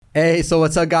Hey, so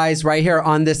what's up, guys? Right here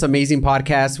on this amazing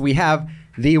podcast, we have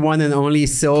the one and only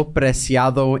Sil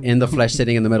Preciado in the flesh,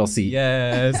 sitting in the middle seat.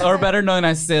 Yes, or better known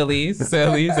as Sillies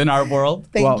in our world.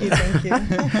 Thank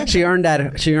you. She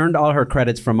earned all her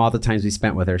credits from all the times we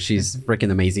spent with her. She's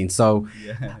freaking amazing. So,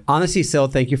 honestly, Sil,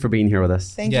 thank you for being here with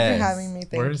us. Thank you for having me.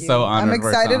 Thank We're you. so honored. I'm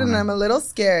excited and I'm a little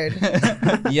scared.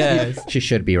 Yes. She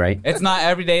should be, right? It's not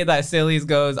every day that Sillies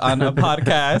goes on a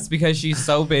podcast because she's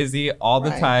so busy all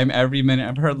the time, every minute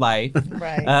of her life.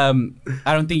 Right.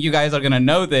 I don't think you guys are going to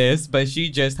know this, but she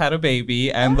just had a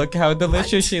baby and look how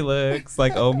delicious she looks.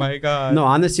 Like, oh my God. No,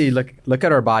 honestly, look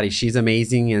at her body. She's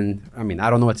amazing. And I mean,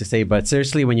 I don't know what to say, but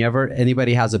seriously, whenever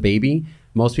anybody has a baby,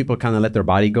 most people kind of let their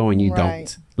body go and you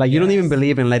don't. Like, you don't even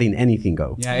believe in letting anything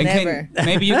go. Yeah, and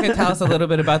maybe you could tell us a little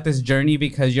bit about this journey,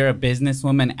 because you're a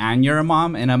businesswoman and you're a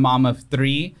mom, and a mom of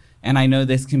 3. And I know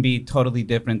this can be totally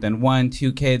different than 1,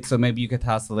 2 kids. So maybe you could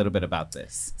tell us a little bit about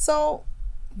this. So,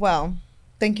 well,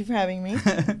 thank you for having me.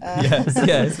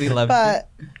 Yes, we love it. But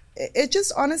it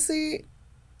just, honestly,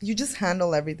 you just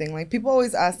handle everything. Like, people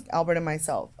always ask Albert and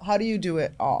myself, how do you do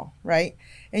it all, right?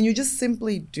 And you just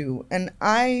simply do. And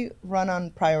I run on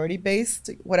priority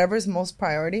based, whatever is most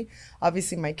priority.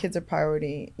 Obviously, my kids are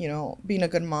priority. You know, being a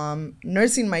good mom,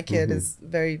 nursing my kid is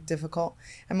very difficult.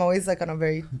 I'm always like on a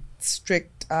very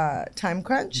strict time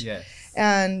crunch. Yes.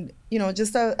 And, you know,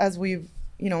 just as we've,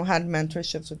 you know, had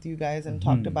mentorships with you guys and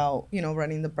talked about, you know,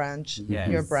 running the branch,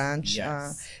 your branch,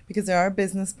 because there are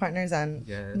business partners and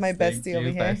my bestie over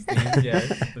here.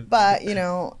 Yes. But, you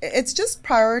know, it's just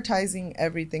prioritizing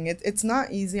everything. It's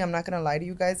not easy. I'm not going to lie to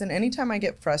you guys. And anytime I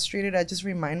get frustrated, I just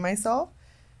remind myself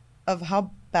of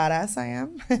how badass I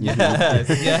am. Yes.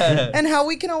 And how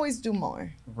we can always do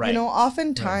more. Right. You know,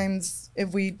 oftentimes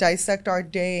if we dissect our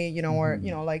day, you know, or,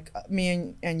 you know, like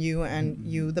me and you and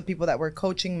you, the people that we're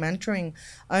coaching, mentoring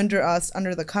under us,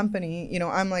 under the company, you know,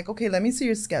 I'm like, okay, let me see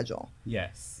your schedule.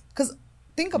 Yes. Because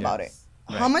think about it.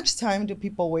 How much time do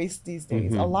people waste these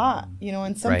days? A lot, you know,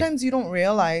 and sometimes you don't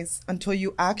realize until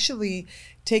you actually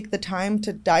take the time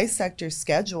to dissect your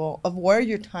schedule of where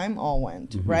your time all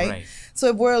went, right? So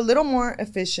if we're a little more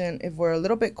efficient, if we're a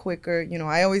little bit quicker, you know,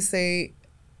 I always say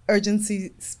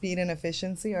urgency, speed, and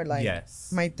efficiency are like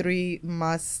my 3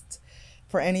 must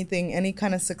for anything, any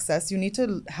kind of success. You need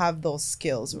to have those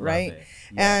skills, right?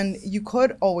 And you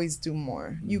could always do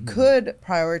more. You could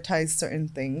prioritize certain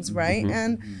things, right?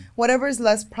 And whatever is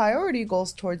less priority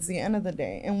goes towards the end of the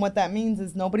day. And what that means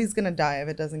is nobody's going to die if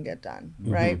it doesn't get done,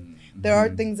 right? There are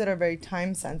things that are very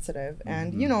time sensitive.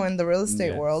 And, you know, in the real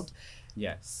estate world,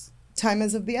 time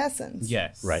is of the essence.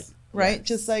 Right?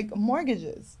 Just like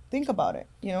mortgages. Think about it.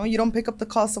 You know, you don't pick up the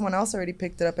call, someone else already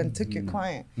picked it up and took your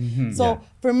client. So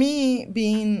for me,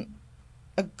 being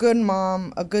a good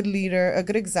mom, a good leader, a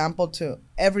good example to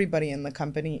everybody in the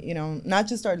company, you know, not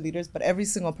just our leaders, but every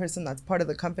single person that's part of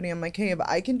the company. I'm like, hey, if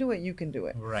I can do it, you can do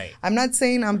it. Right. I'm not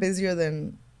saying I'm busier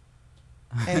than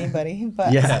anybody,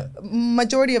 but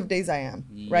majority of days I am,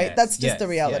 right? That's just the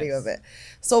reality of it.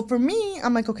 So for me,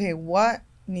 I'm like, okay, what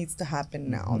needs to happen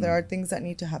now? There are things that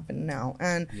need to happen now.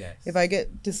 And if I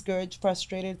get discouraged,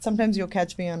 frustrated, sometimes you'll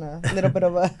catch me on a little bit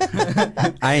of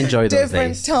a I enjoy those days.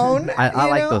 different tone. I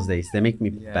like those days. They make me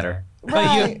better.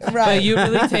 But you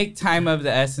really take time of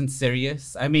the essence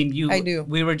serious. I mean, I do.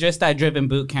 We were just at Driven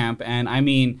Boot Camp, and I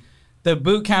mean, the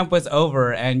boot camp was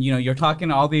over, and you know, you're talking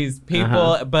to all these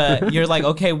people, but you're like,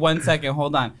 okay, 1 second,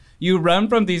 hold on. You run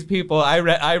from these people. I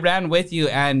ran with you,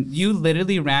 and you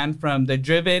literally ran from the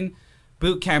Driven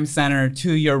Boot Camp Center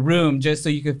to your room just so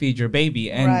you could feed your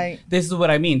baby. And this is what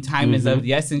I mean. Time is of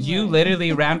the essence. You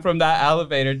literally ran from that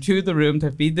elevator to the room to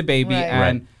feed the baby.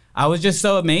 And I was just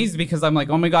so amazed, because I'm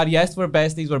like, oh my God, yes, we're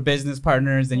besties, we're business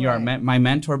partners, and you're my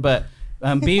mentor. But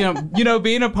being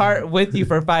a part with you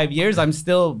for 5 years, I'm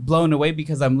still blown away,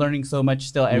 because I'm learning so much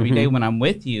still every day when I'm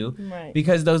with you.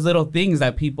 Because those little things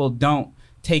that people don't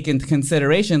take into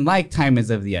consideration, like time is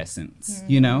of the essence,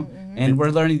 you know? And we're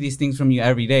learning these things from you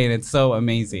every day, and it's so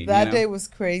amazing. That day was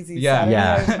crazy. Saturday,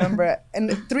 I remember it.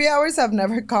 And 3 hours have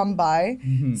never gone by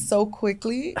so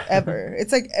quickly, ever.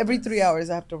 It's like every 3 hours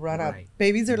I have to run up.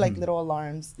 Babies are like little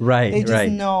alarms. They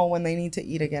just know when they need to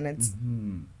eat again. It's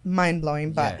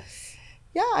mind-blowing. But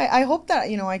yeah, I hope that,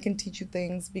 you know, I can teach you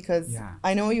things, because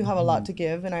I know you have a lot to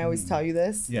give, and I always tell you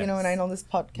this, you know, and I know this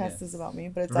podcast is about me,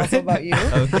 but it's also about you.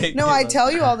 No, I tell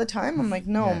you all the time, I'm like,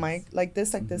 no, Mike, like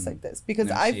this, like this, like this,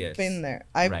 because I've been there.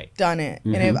 I've done it.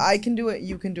 And if I can do it,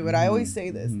 you can do it. I always say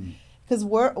this, because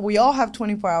we all have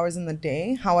 24 hours in the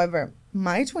day. However,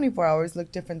 my 24 hours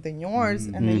look different than yours,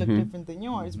 and they look different than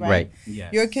yours, right? Right.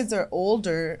 Yes. Your kids are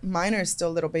older. Mine are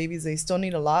still little babies. They still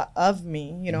need a lot of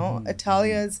me, you know?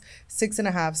 Italia's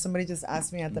 6.5. Somebody just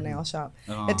asked me at the nail shop.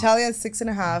 Italia's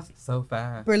 6.5. So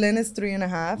fast. Berlin is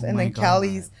 3.5. And my then God.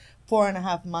 Callie's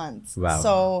 4.5 months. Wow.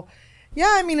 So,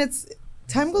 yeah, I mean,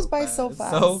 time goes by so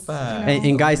fast. So fast. you know?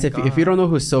 And guys, Oh if my you don't know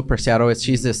who Sil Preciado is,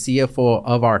 she's the CFO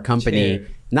of our company. Cheers.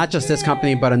 Not just this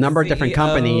company, but a number of different CEO.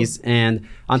 companies. And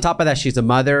on top of that, she's a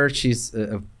mother. She's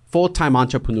a full-time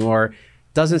entrepreneur.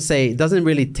 Doesn't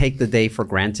really take the day for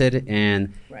granted.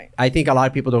 And Right. I think a lot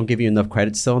of people don't give you enough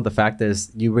credit still. The fact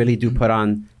is, you really do put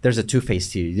on, there's a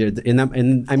two-face to you. And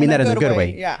I mean that in a good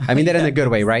way. Yeah. I mean that in a good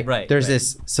way, right? Right, There's right.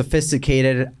 this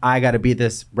sophisticated, I got to be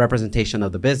this representation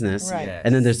of the business. Right. Yes.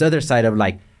 And then there's the other side of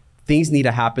like, things need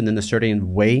to happen in a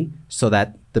certain way so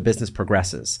that the business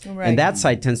progresses. Right. And that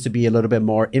side tends to be a little bit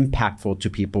more impactful to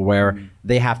people where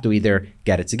they have to either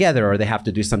get it together or they have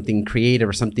to do something creative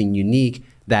or something unique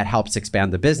that helps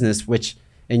expand the business, which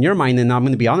in your mind, and I'm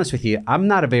going to be honest with you, I'm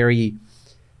not a very,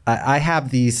 I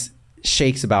have these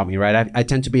shakes about me, right? I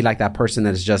tend to be like that person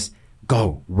that is just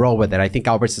go, roll with it. I think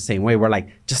Albert's the same way. We're like,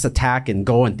 just attack and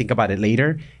go and think about it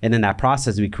later. And in that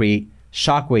process, we create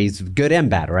shockwaves, good and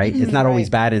bad, right? It's not always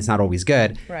bad and it's not always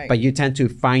good. Right. But you tend to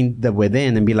find the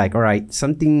within and be like, all right,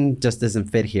 something just doesn't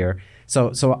fit here.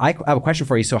 So I have a question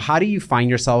for you. So how do you find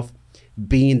yourself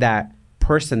being that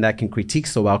person that can critique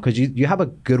so well? Because you have a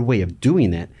good way of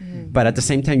doing it. But at the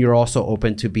same time, you're also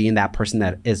open to being that person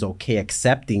that is okay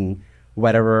accepting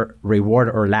whatever reward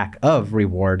or lack of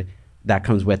reward that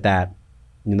comes with that,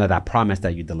 you know, that promise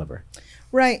that you deliver.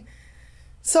 Right.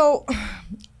 So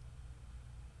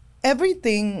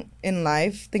everything in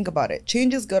life, think about it.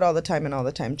 Change is good all the time, and all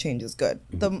the time change is good.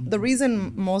 The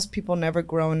reason most people never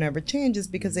grow and never change is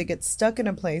because they get stuck in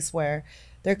a place where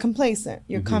they're complacent.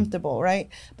 You're comfortable, right?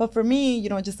 But for me, you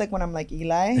know, just like when I'm like,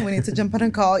 Eli, we need to jump on a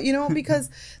call, you know,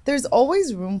 because there's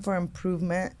always room for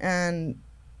improvement, and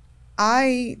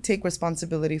I take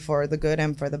responsibility for the good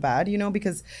and for the bad, you know,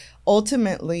 because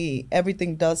ultimately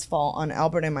everything does fall on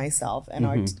Albert and myself and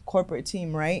our corporate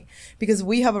team, right? Because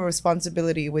we have a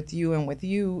responsibility with you and with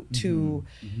you to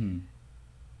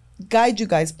guide you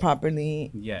guys properly,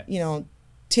 Yes. you know,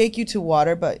 take you to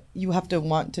water, but you have to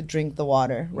want to drink the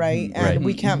water, right? And Right.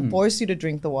 we can't force you to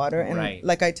drink the water. And Right.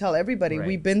 like I tell everybody, Right.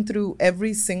 we've been through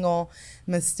every single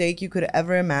mistake you could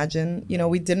ever imagine. You know,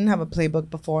 we didn't have a playbook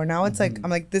before. Now it's like, I'm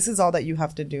like, this is all that you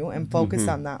have to do, and focus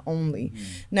on that only.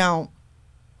 Now,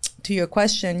 to your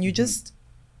question,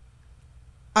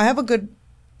 I have a good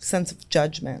sense of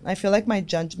judgment. I feel like my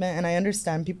judgment, and I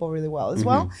understand people really well as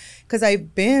well, because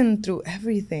I've been through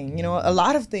everything, you know, a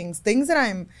lot of things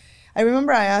that I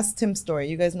remember I asked Tim Story.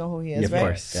 You guys know who he is, Of right?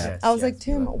 course, yeah. I was like,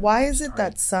 Tim, why is it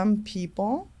that some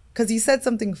people, because he said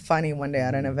something funny one day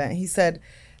at an event. He said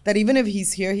that even if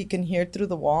he's here, he can hear through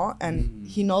the wall and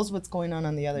he knows what's going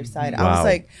on the other side. I was Wow.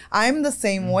 like, I'm the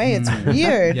same way. It's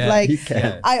weird. Yeah. Like, You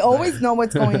can. I always know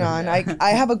what's going on. I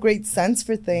have a great sense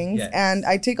for things, Yes. and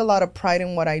I take a lot of pride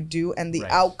in what I do and the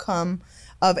Right. outcome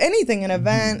of anything, an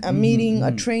event, a meeting,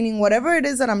 a training, whatever it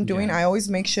is that I'm doing. Yeah. I always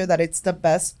make sure that it's the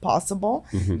best possible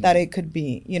that it could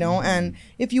be, you know. And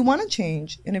if you want to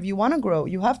change and if you want to grow,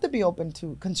 you have to be open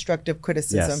to constructive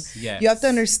criticism. Yes. Yes. You have to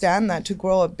understand that to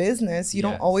grow a business, you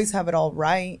don't Yes. always have it all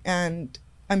right. And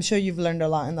I'm sure you've learned a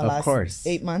lot in the Of last course.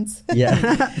 8 months.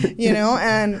 Yeah. You know,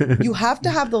 and you have to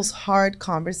have those hard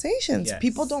conversations. Yes.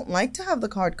 People don't like to have the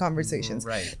hard conversations.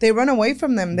 Right. They run away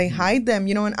from them. They hide them,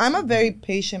 you know, and I'm a very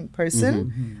patient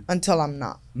person until I'm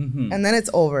not. And then it's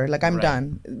over. Like, I'm Right.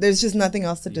 done. There's just nothing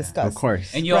else to discuss. Of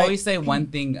course. And you Right. always say one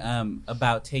thing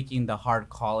about taking the hard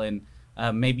call, and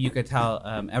maybe you could tell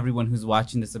everyone who's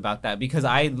watching this about that, because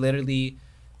I literally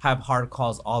have hard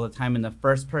calls all the time, and the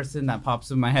first person that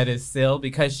pops in my head is Sil,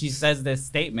 because she says this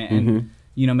statement, and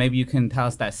you know, maybe you can tell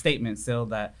us that statement, Sil,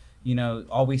 that, you know,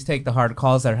 always take the hard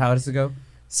calls. Or how does it go?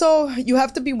 So you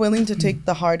have to be willing to take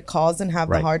the hard calls and have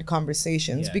Right. the hard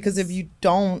conversations, Yes. because if you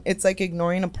don't, it's like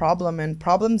ignoring a problem, and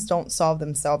problems don't solve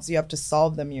themselves. You have to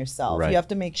solve them yourself. Right. You have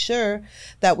to make sure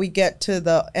that we get to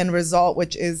the end result,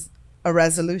 which is a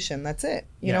resolution. That's it.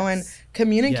 You know, and Yes.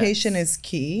 communication Yes. is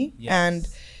key. Yes. And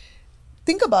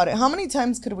think about it. How many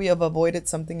times could we have avoided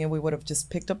something if we would have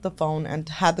just picked up the phone and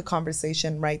had the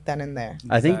conversation right then and there?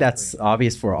 I think that's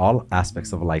obvious for all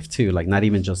aspects of life too, like not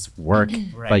even just work,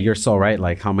 Right. but you're so right.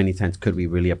 Like how many times could we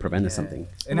really have prevented something?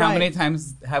 And how Right. many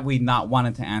times have we not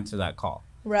wanted to answer that call?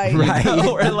 Right.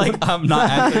 Or like, I'm not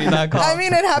answering that call. I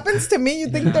mean, it happens to me. You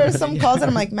think there are some calls that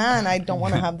I'm like, man, I don't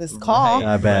want to have this call.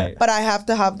 I bet. But I have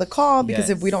to have the call because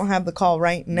if we Yes. don't have the call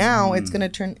right now, it's going to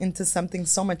turn into something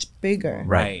so much bigger.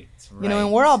 Right. You know,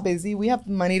 and we're all busy. We have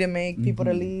money to make, people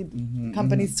to lead,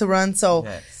 companies to run. So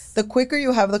Yes. the quicker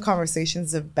you have the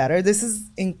conversations, the better. This is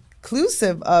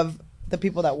inclusive of the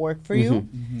people that work for you,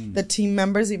 the team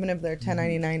members, even if they're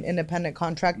 1099 independent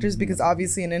contractors, because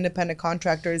obviously an independent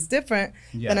contractor is different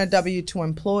than a W-2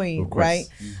 employee, right?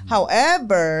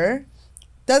 However,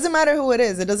 doesn't matter who it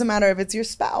is. It doesn't matter if it's your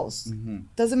spouse.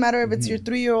 Doesn't matter if it's your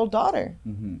 3-year-old daughter.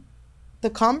 The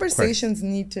conversations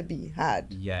need to be had.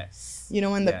 Yes. You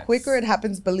know, and the quicker it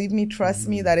happens, believe me, trust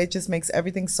me, that it just makes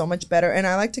everything so much better. And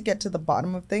I like to get to the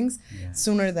bottom of things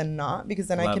sooner than not, because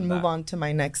then I can move on to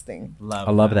my next thing. I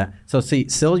love that. So see,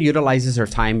 Sil utilizes her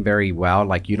time very well.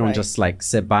 Like you don't just like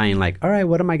sit by and like, all right,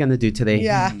 what am I going to do today?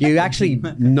 Yeah. You actually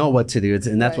know what to do.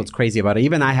 And that's what's crazy about it.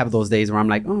 Even I have those days where I'm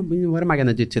like, oh, what am I going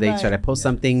to do today? Should I post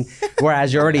something?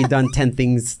 Whereas you're already done 10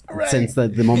 things since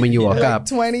the moment you woke up.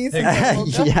 20.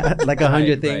 Yeah, like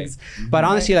 100 things. But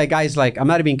honestly, like guys, like I'm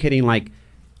not even kidding. Like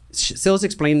Sil's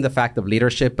explained the fact of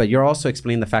leadership, but you're also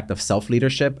explaining the fact of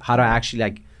self-leadership, how to actually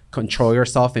like control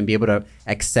yourself and be able to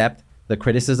accept the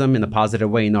criticism in a positive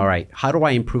way. And all right, how do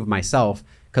I improve myself?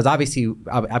 Because obviously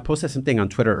I posted something on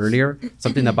Twitter earlier,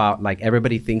 something about like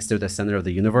everybody thinks they're the center of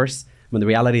the universe, when the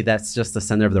reality that's just the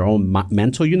center of their own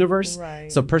mental universe.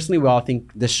 Right. So personally, we all think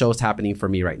this show's happening for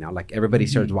me right now. Like everybody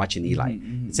starts watching Eli.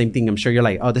 Same thing. I'm sure you're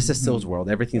like, oh, this is Sil's world.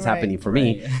 Everything's happening for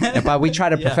me. But we try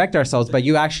to perfect ourselves. But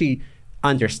you actually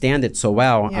understand it so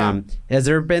well. Has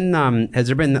there been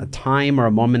a time or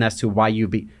a moment as to why you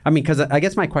because I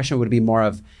guess my question would be more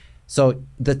of, so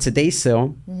the today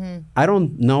Sil, I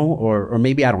don't know, or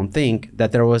maybe I don't think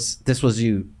that this was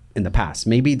you in the past.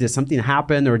 Maybe did something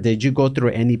happen, or did you go through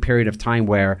any period of time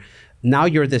where now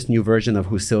you're this new version of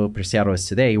who Sil Preciado is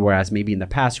today, whereas maybe in the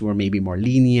past you were maybe more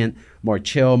lenient, more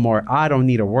chill, more, I don't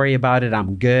need to worry about it,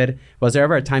 I'm good. Was there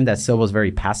ever a time that Sil was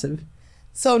very passive?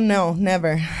 So no,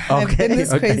 never. I've been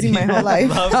this crazy my whole life.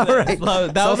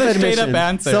 That was a straight up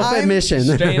answer. Self-admission.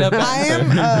 Straight up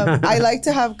answer. I like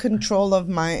to have control of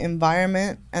my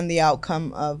environment and the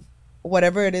outcome of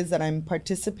whatever it is that I'm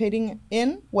participating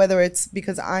in, whether it's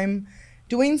because I'm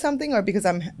doing something or because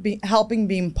I'm helping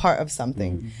being part of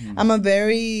something. I'm a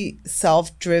very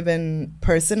self-driven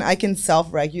person. I can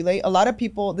self-regulate. A lot of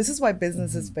people, this is why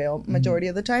businesses fail majority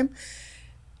of the time.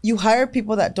 You hire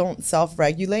people that don't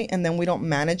self-regulate, and then we don't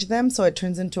manage them, so it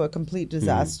turns into a complete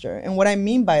disaster. And what I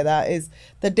mean by that is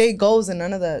the day goes and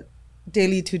none of the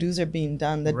daily to-dos are being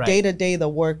done. The day-to-day, the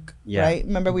work, right?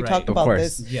 Remember we talked about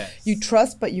this. Yes. You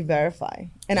trust, but you verify.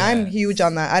 And I'm huge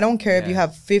on that. I don't care if you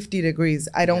have 50 degrees.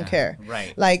 I don't care.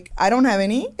 Right. Like, I don't have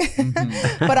any,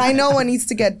 but I know what needs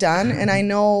to get done, and I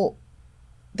know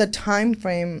the time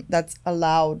frame that's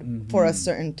allowed for a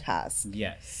certain task.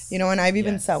 Yes. You know, and I've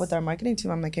even sat with our marketing team.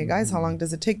 I'm like, hey guys, how long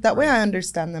does it take? That way I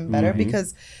understand them better,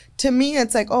 because to me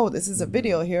it's like, oh, this is a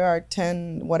video. Here are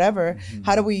 10 whatever.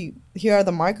 Here are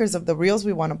the markers of the reels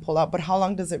we want to pull out, but how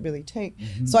long does it really take?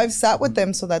 So I've sat with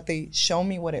them so that they show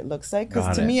me what it looks like,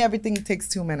 because to me everything takes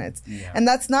 2 minutes. And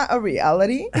that's not a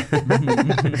reality.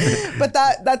 But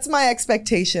that's my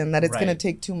expectation, that it's going to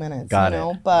take 2 minutes.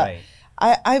 But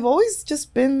I've always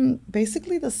just been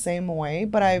basically the same way,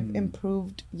 but I've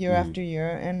improved year after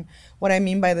year. And what I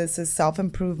mean by this is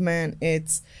self-improvement.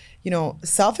 It's,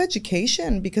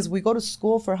 self-education, because we go to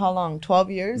school for how long? 12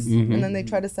 years? And then they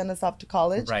try to send us off to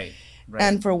college. Right.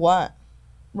 And for what?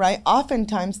 Right?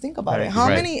 Oftentimes, think about it. How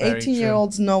many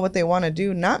 18-year-olds know what they want to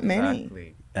do? Not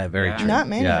many. Very true. Not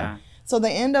many. Yeah. So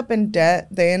they end up in debt.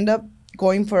 They end up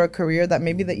going for a career that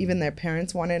maybe even their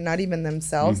parents wanted, not even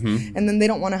themselves. And then they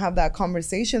don't want to have that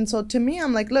conversation. So to me,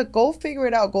 I'm like, look, go figure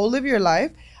it out. Go live your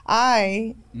life.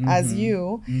 I, as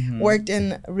you, worked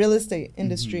in real estate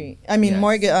industry. I mean,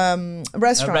 mortgage,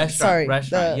 restaurant. Sorry.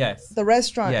 The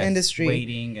restaurant industry.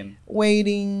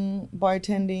 Waiting,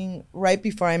 bartending, right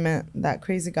before I met that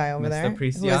crazy guy over there, who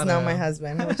is now my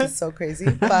husband, which is so crazy.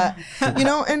 But,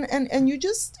 and you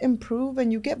just improve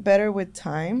and you get better with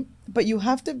time, but you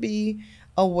have to be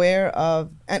aware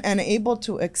of and able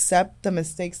to accept the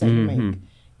mistakes that you make.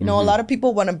 A lot of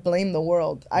people want to blame the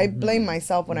world. I blame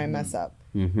myself when I mess up.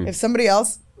 If somebody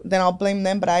else, then I'll blame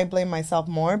them, but I blame myself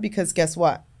more, because guess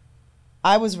what?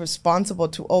 I was responsible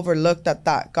to overlook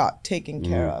that got taken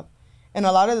care of. And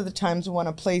a lot of the times we want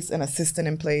to place an assistant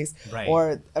in place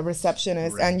or a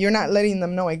receptionist, and you're not letting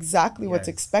them know exactly what's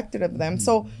expected of them.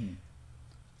 So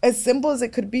as simple as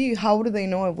it could be, how do they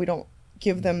know if we don't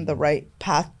give them the right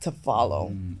path to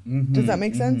follow? Does that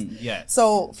make sense? Yes.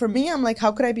 So for me, I'm like,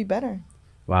 how could I be better?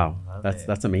 Wow. Love That's it.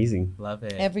 that's amazing. Love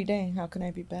it. Every day, how can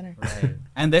I be better? Right.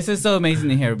 And this is so amazing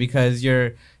to hear because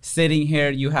you're sitting here,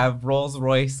 you have Rolls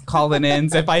Royce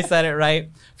Cullinans, if I said it right,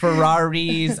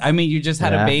 Ferraris. I mean, you just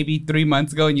had a baby 3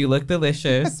 months ago and you look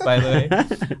delicious, by the way.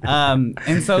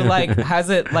 And so, like, has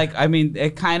it, like, I mean,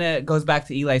 it kind of goes back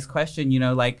to Eli's question, you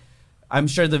know, like, I'm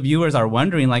sure the viewers are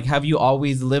wondering, like, have you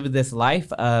always lived this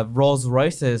life of Rolls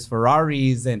Royces,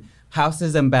 Ferraris, and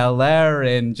houses in Bel Air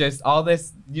and just all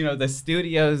this, you know, the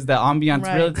studios, the ambiance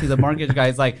realty, the mortgage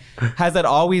guys, like, has it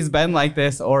always been like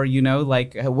this? Or, you know,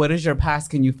 like, what is your past?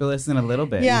 Can you fill us in a little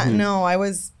bit? Yeah, no,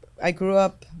 I grew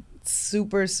up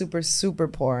super, super, super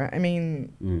poor. I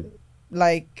mean,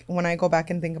 like, when I go back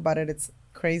and think about it, it's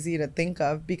crazy to think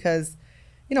of because,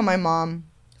 you know, my mom,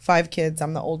 5 kids.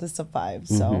 I'm the oldest of 5,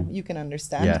 so you can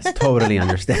understand. Yes, totally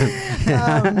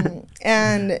understand.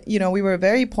 And, you know, we were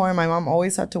very poor. My mom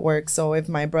always had to work. So if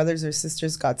my brothers or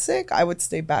sisters got sick, I would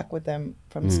stay back with them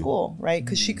from school, right?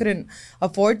 Because she couldn't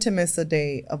afford to miss a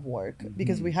day of work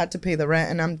because we had to pay the rent.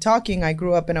 And I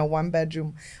grew up in a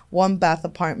 1-bedroom, 1-bath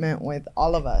apartment with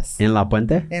all of us. In La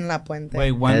Puente? In La Puente.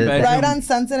 Wait, 1 bedroom? Right on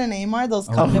Sunset and Amar, those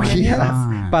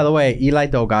condominiums. By the way, Eli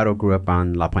Delgado grew up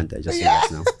on La Puente, just so you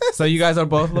guys know. So you guys are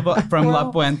both from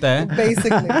La Puente.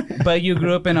 Basically. But you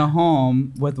grew up in a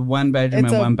home with 1 bedroom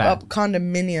and 1 bath. It's a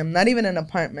condominium, not even an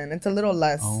apartment. It's a little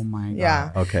less. Oh my God.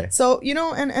 Yeah. Okay. So, you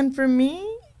know, and for me,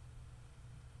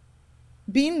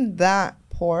 being that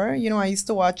poor, you know, I used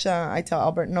to watch, I tell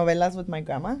Albert, novelas with my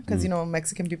grandma because, you know,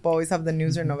 Mexican people always have the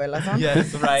news or novelas on.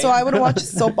 Yes, right. So I would watch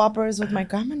soap operas with my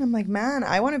grandma and I'm like, man,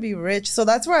 I want to be rich. So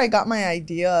that's where I got my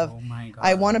idea of, Oh my God.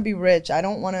 I want to be rich. I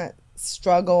don't want to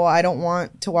struggle. I don't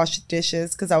want to wash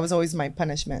dishes because that was always my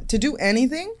punishment. To do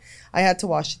anything, I had to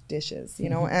wash dishes, you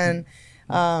know, and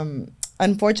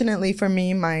unfortunately for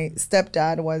me, my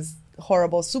stepdad was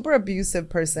horrible, super abusive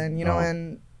person, you know,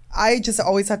 and I just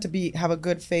always had to have a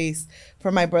good face for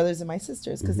my brothers and my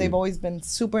sisters because they've always been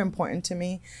super important to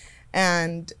me.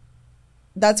 And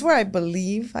that's where I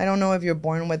believe, I don't know if you're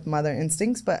born with mother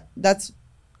instincts, but that's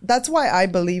why I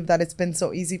believe that it's been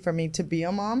so easy for me to be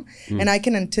a mom. And I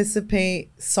can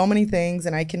anticipate so many things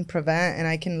and I can prevent and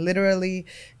I can literally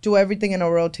do everything in a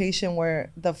rotation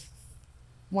where the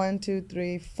 1, 2,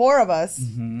 3, 4 of us,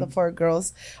 the 4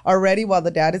 girls, are ready while the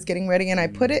dad is getting ready. And I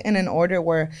put it in an order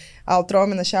where I'll throw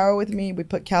him in the shower with me. We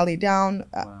put Callie down,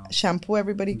 shampoo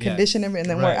everybody, condition him, and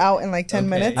then we're out in like 10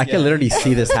 minutes. I can literally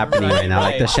see this happening right now.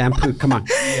 Like the shampoo, come on.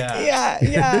 Yeah.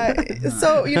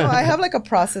 So, you know, I have like a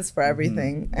process for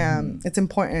everything. It's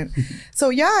important. So,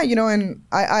 yeah, you know, and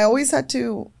I always had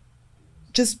to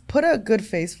just put a good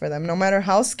face for them, no matter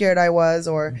how scared I was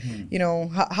or, you know,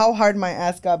 how hard my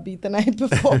ass got beat the night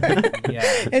before.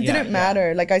 It didn't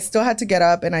matter. Like, I still had to get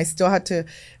up and I still had to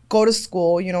go to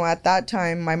school. You know, at that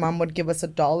time, my mom would give us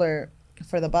 $1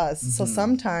 for the bus. So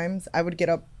sometimes I would get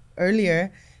up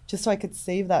earlier just so I could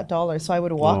save that $1. So I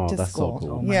would walk to school. So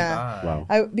cool. Oh my God.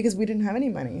 Wow. Because we didn't have any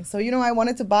money. So, you know, I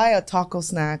wanted to buy a taco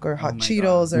snack or hot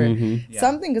Cheetos or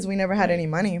something because we never had any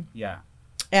money. Yeah.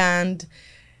 And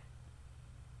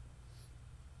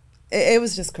it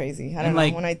was just crazy. I don't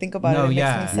know. When I think about it, it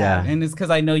makes me sad. And it's because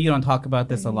I know you don't talk about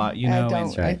this a lot, you know.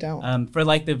 I don't. For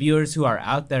like the viewers who are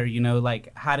out there, you know,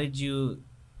 like how did you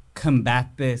combat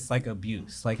this like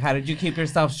abuse? Like how did you keep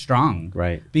yourself strong?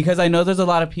 Right. Because I know there's a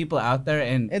lot of people out there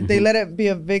and they let it be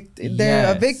a victim.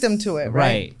 They're a victim to it,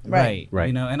 right? Right.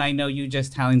 You know, and I know you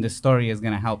just telling the story is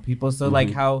gonna help people. So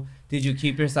like, how did you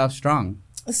keep yourself strong?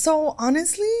 So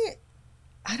honestly,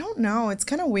 I don't know. It's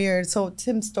kind of weird. So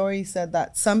Tim's story said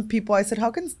that some people, I said,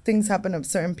 how can things happen to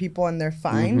certain people and they're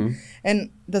fine? And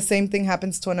the same thing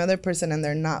happens to another person and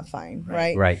they're not fine,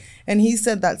 right? Right. And he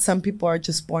said that some people are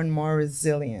just born more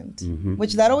resilient,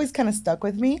 which that always kind of stuck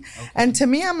with me. And to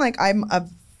me, I'm like, I'm a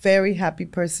very happy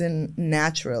person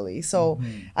naturally. So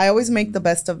I always make the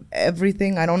best of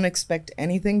everything. I don't expect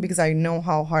anything because I know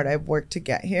how hard I've worked to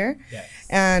get here. Yes.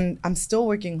 And I'm still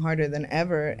working harder than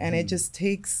ever. And it just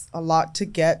takes a lot to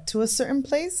get to a certain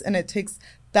place. And it takes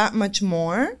that much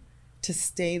more to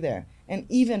stay there. And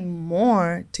even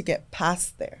more to get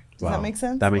past there. Does that make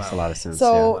sense? That makes a lot of sense.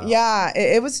 So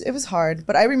it was hard.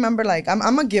 But I remember like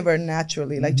I'm a giver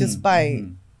naturally. Like just by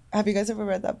have you guys ever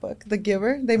read that book, The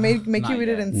Giver? They make you read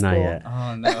it in school. Not yet.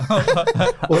 Oh no.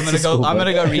 I'm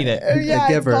gonna go read it. Yeah,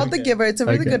 it's called The Giver. It's a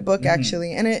really good book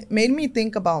actually. And it made me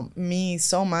think about me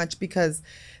so much because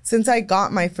since I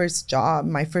got my first job,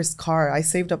 my first car, I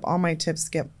saved up all my tips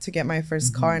to get my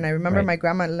first car. And I remember my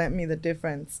grandma lent me the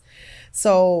difference.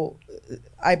 So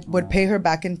I would pay her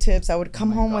back in tips. I would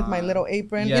come home with my little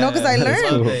apron, because I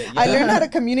learned. I learned how to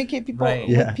communicate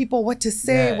with people, what to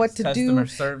say, what to do,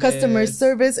 customer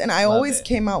service, and I always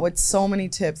came out with so many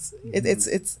tips.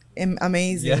 It's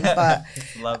amazing. But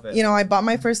love it. I bought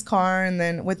my first car, and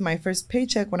then with my first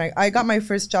paycheck, when I got my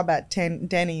first job at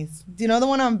Denny's. Do you know the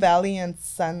one on Valley and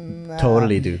Sun?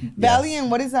 Totally do. Valley and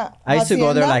what is that? I used to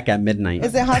go there like at midnight.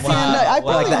 Is it Hacienda? I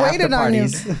probably waited on you.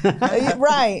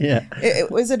 Right. Yeah.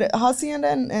 Was it Hacienda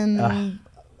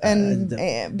and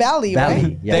Valley,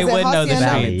 right? Yeah. They would know the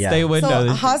streets. They would know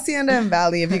the streets. Hacienda and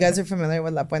Valley, if you guys are familiar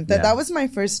with La Puente, that was my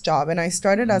first job. And I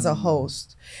started as a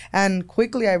host. And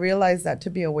quickly I realized that to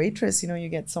be a waitress, you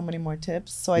get so many more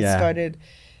tips. So I started,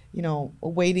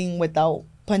 waiting without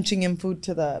punching in food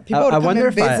to the people would come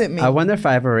and visit me. I wonder if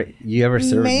you ever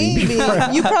served me. Maybe.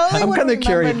 You probably would have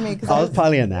remembered me. I was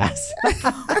probably an ass.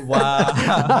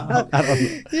 Wow.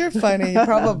 You're funny,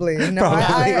 probably. No,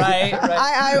 Probably.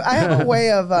 I have a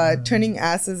way of turning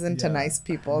asses into nice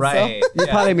people. Right. So. You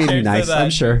probably made me nice, I'm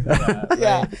sure.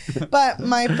 Yeah. But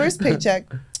my first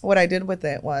paycheck, what I did with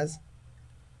it was,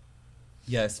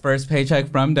 yes, first paycheck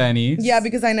from Denny's. yeah,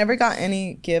 because I never got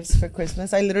any gifts for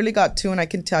Christmas. I literally got 2, and I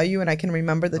can tell you, and I can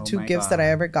remember the 2 gifts that I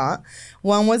ever got.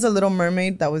 One was a little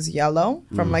mermaid that was yellow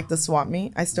from like the swap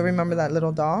meet. I still remember that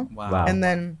little doll. Wow. And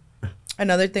then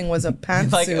another thing was a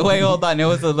pantsuit. Like, wait, hold on. It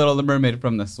was a little mermaid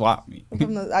from the swap meet.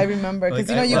 I remember, because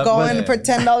Like, you go in for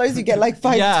 $10, you get like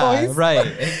 5 toys. Right.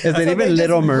 Is it So they even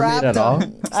Little just Mermaid wrapped at all?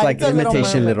 them. It's like It's a Little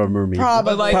imitation Mermaid. Little Mermaid.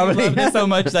 Probably. But like, you loved it so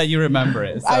much that you remember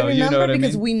it. So, I remember you know what because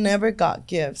I mean? we never got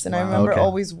gifts. And I Wow. remember Okay.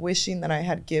 always wishing that I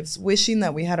had gifts, wishing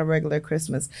that we had a regular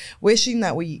Christmas, wishing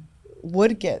that we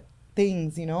would get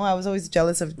things, I was always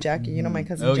jealous of Jackie, my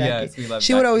cousin Oh, Jackie. yes, we love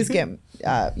she would Jackie. always get,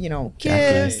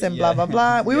 gifts and blah, blah,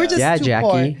 blah. We were just Yeah, too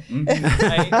Jackie. poor.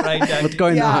 Right, Jackie. What's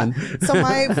going on? So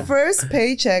my first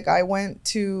paycheck, I went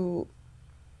to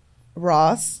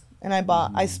Ross. And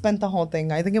I spent the whole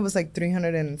thing. I think it was like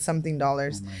 $300 and something. Oh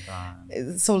my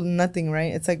God. So nothing,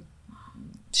 right? It's like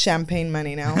champagne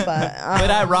money now. But But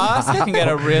at Ross, you can get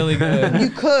a really good. you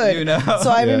could. So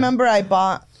I Yeah. remember I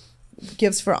bought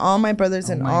gifts for all my brothers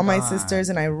and my all my God. sisters,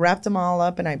 and I wrapped them all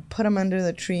up and I put them under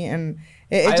the tree. And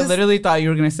it I just literally thought you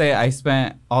were gonna say I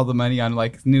spent all the money on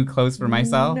like new clothes for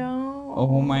myself. No.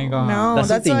 Oh my God. No, That's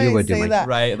that's, something why you I would do, say Mike. that.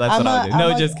 Right, that's what I would do.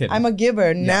 No, just kidding. I'm a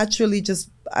giver. Naturally,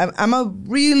 I'm a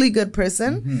really good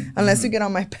person, unless you get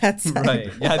on my bad side. Right.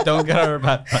 Yeah, don't get her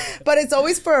bad. But it's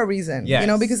always for a reason,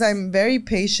 Yes. because I'm very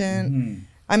patient.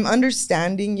 I'm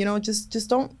understanding, just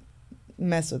don't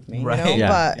mess with me, Right. Yeah.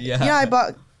 But Yeah. I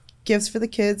bought gifts for the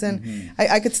kids, and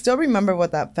I could still remember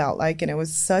what that felt like, and it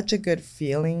was such a good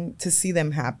feeling to see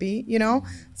them happy,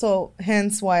 So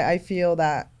hence why I feel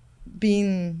that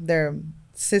being their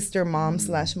sister mom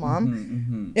 /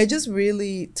 mom, it just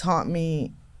really taught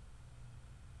me,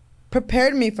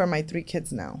 prepared me for my 3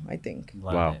 kids now, I think.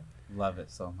 Love it. Love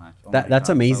it so much. Oh That's my God,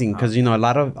 amazing so because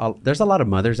there's a lot of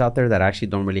mothers out there that actually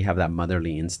don't really have that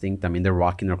motherly instinct. I mean, they're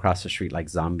walking across the street like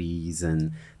zombies,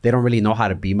 and they don't really know how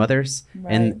to be mothers.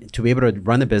 Right. And to be able to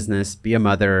run a business, be a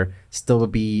mother, still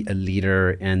be a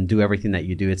leader, and do everything that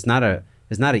you do, it's not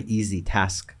an easy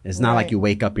task. It's not like Right. you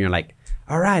wake up and you're like,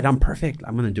 all right, I'm perfect.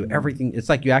 I'm gonna do everything. It's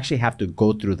like you actually have to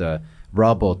go through the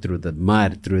rubble, through the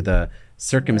mud, through the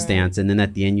circumstance, and then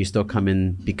at the end you still come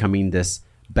in becoming this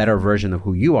better version of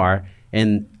who you are.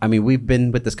 And I mean, we've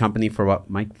been with this company for what,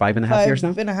 Mike, 5.5 years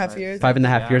now? 5.5 years.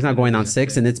 5.5 years now, going on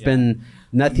 6, and it's been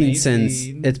nothing since.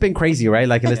 Amazing. It's been crazy, right?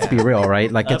 Like, let's be real,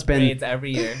 right? Like, it's been Upgrades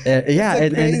every year. yeah, It's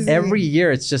and crazy. every year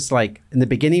it's just like in the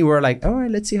beginning we're like, all right,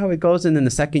 let's see how it goes, and then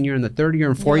the second year and the third year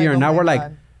and fourth You're year, like, and oh now my we're like,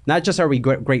 God. not just are we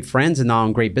great friends and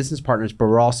now great business partners, but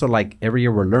we're also like every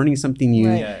year we're learning something new.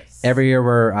 Right. Yes. Every year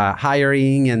we're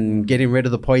hiring and getting rid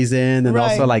of the poison, and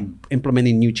also Right. like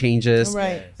implementing new changes.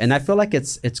 Right. And I feel like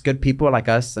it's good people like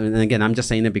us. And again, I'm just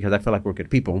saying it because I feel like we're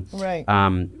good people. Right.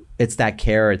 It's that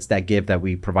care, it's that give that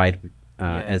we provide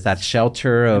as that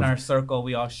shelter In of. our circle,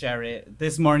 we all share it.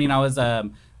 This morning, I was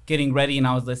getting ready and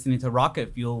I was listening to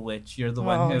Rocket Fuel, which you're the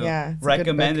one who yeah, it's a good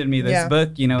recommended book. me this Yeah.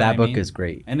 book. You know That what I book mean? is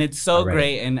great. And it's so I read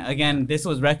great. And again, this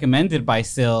was recommended by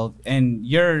Sil, and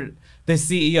you're the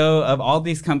CEO of all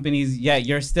these companies. Yet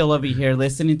you're still over here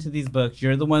listening to these books.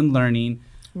 You're the one learning.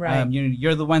 Right.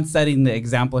 You're the one setting the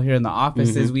example here in the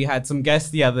offices. We had some guests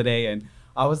the other day, and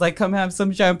I was like, "Come have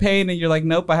some champagne," and you're like,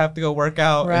 "Nope, I have to go work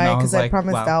out." Right, because because I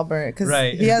promised Albert, because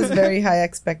Right. he has very high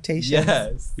expectations.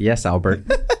 Yes. Yes, Albert.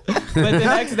 But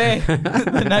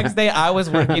the next day I was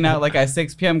working out like at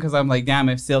 6 p.m. because I'm like, damn,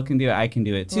 if Sil can do it, I can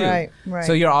do it too. Right.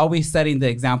 So you're always setting the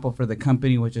example for the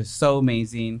company, which is so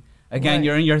amazing. Again,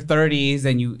 you're in your 30s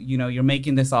and you're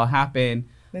making this all happen.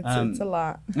 It's a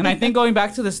lot. And I think going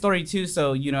back to the story too,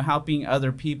 so, helping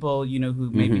other people,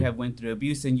 who maybe have went through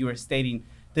abuse, and you were stating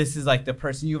this is like the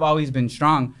person, you've always been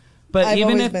strong. But I've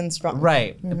even always if, been strong.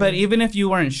 Right. But even if you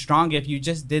weren't strong, if you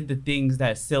just did the things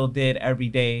that Sil did every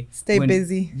day. Stay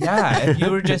busy. Yeah. If you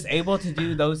were just able to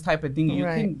do those type of things, you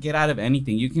can get out of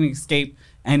anything. You can escape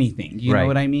anything. You know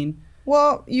what I mean?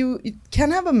 Well, you can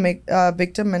have a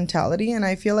victim mentality, and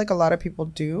I feel like a lot of people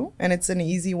do, and it's an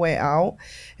easy way out.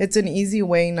 It's an easy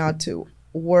way not to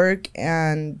work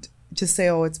and just say,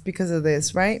 oh, it's because of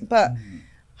this, right? But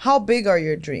how big are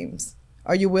your dreams?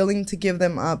 Are you willing to give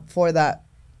them up for that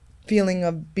feeling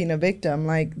of being a victim?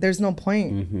 Like, there's no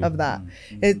point of that.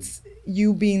 It's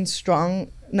you being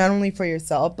strong, not only for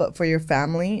yourself, but for your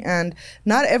family. And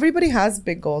not everybody has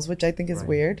big goals, which I think is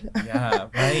weird. Yeah,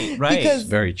 right. Because,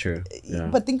 very true. Yeah.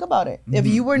 But think about it. If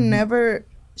you were never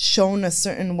shown a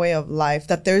certain way of life,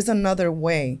 that there's another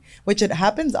way, which it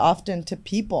happens often to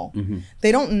people.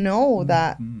 They don't know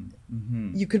that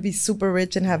you could be super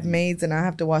rich and have maids and not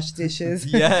have to wash dishes.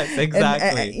 Yes,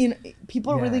 exactly. and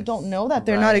people really don't know that.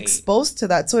 They're not exposed to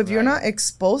that. So if you're not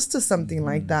exposed to something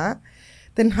like that,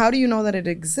 then how do you know that it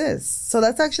exists? So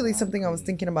that's actually something I was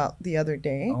thinking about the other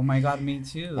day. Oh my God, me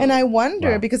too. And I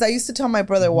wonder, because I used to tell my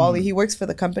brother Wally, he works for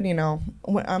the company now,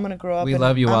 I'm going to grow up and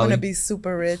love you, I'm Wally. going to be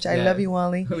super rich. I love you,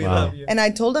 Wally. We love you. And I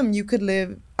told him,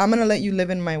 I'm going to let you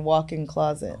live in my walk-in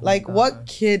closet. Like, what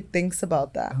kid thinks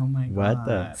about that? Oh my God. What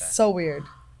the? So weird.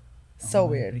 So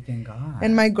weird. Freaking God.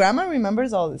 And my grandma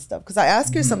remembers all this stuff because I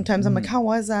ask her sometimes, I'm like, how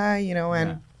was I?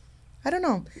 And I don't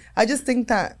know. I just think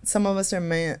that some of us are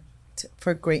meant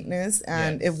for greatness,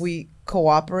 and if we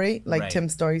cooperate, like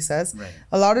Tim's story says,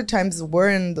 a lot of times we're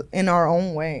in our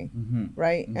own way,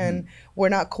 right? And we're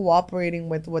not cooperating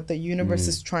with what the universe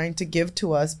is trying to give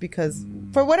to us because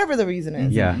for whatever the reason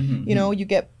is. You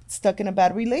get stuck in a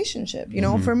bad relationship.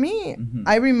 For me,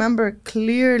 I remember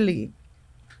clearly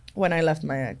when I left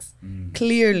my ex.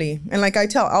 Clearly. And like I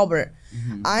tell Albert,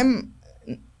 nobody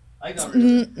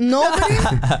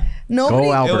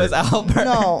Go, Albert. It was Albert.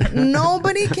 No,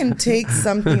 nobody can take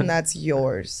something that's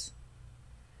yours.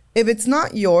 If it's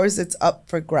not yours, it's up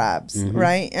for grabs,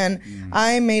 right? And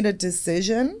I made a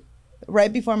decision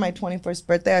right before my 21st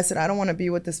birthday. I said, I don't want to be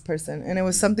with this person. And it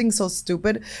was something so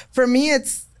stupid. For me,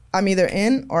 it's I'm either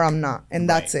in or I'm not. And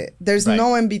that's it. There's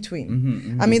no in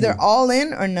between. I'm either all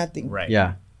in or nothing. Right.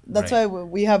 Yeah. That's why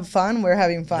we have fun. We're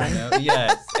having fun.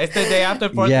 Yes. It's the day after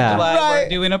 4th of July. We're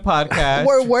doing a podcast.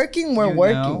 We're working. We're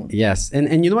working. Yes.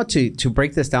 And you know what? To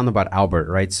break this down about Albert,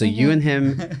 right? So you and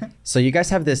him, so you guys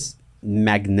have this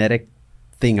magnetic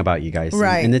thing about you guys.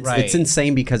 Right. And it's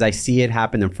insane because I see it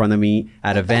happen in front of me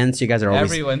at events. You guys are always...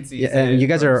 Everyone sees it. And you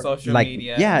guys are social like...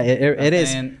 media, yeah, it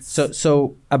is.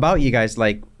 So about you guys,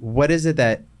 like, what is it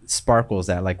that sparkles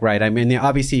that, like, right? I mean,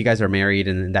 obviously you guys are married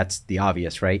and that's the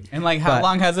obvious, right? And like, how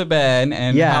long has it been?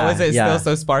 And how is it still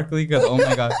so sparkly? Because oh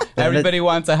my God, everybody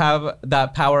wants to have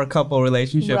that power couple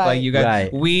relationship. Like you guys,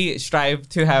 we strive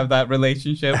to have that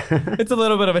relationship. It's a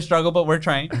little bit of a struggle, but we're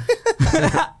trying.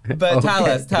 But tell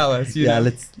us.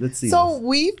 Let's see. So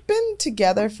we've been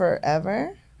together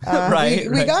forever.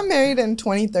 We got married in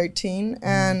 2013,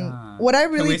 and what I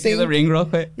really think... Can we see the ring real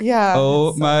quick? Yeah.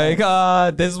 Oh my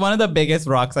God. This is one of the biggest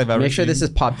rocks I've ever seen. Make sure this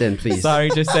is popped in, please. Sorry,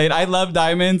 just say it. I love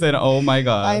diamonds, and oh my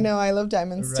God. I know, I love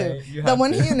diamonds too. The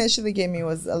one he initially gave me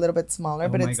was a little bit smaller,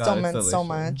 but it still meant so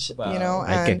much, Wow. you know?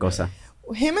 Ay, qué cosa.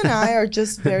 Him and I are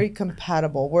just very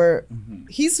compatible.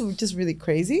 He's just really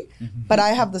crazy, but I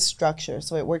have the structure,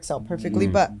 so it works out perfectly.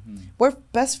 But we're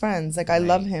best friends. Like, I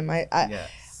love him.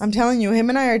 I'm telling you, him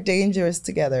and I are dangerous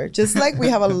together. Just like we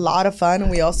have a lot of fun and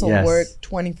we also work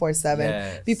 24/7.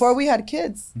 Yes. Before we had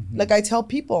kids, like I tell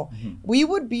people, we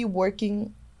would be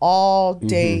working all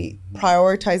day,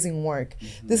 prioritizing work.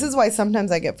 This is why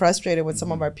sometimes I get frustrated with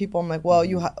some of our people. I'm like, well,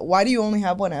 why do you only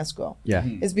have one escrow? Yeah.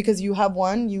 It's because you have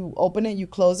one, you open it, you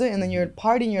close it, and then you're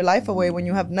partying your life away when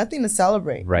you have nothing to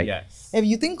celebrate. Right. Yes. If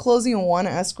you think closing one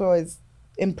escrow is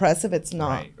impressive, it's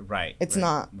not. It's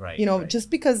not.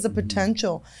 Just because the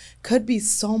potential could be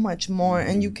so much more,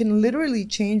 and you can literally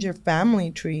change your family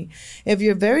tree if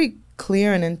you're very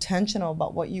clear and intentional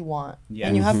about what you want.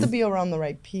 And you have to be around the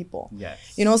right people.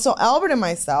 So Albert and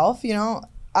myself,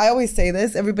 I always say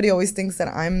this, everybody always thinks that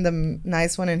I'm the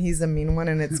nice one and he's the mean one,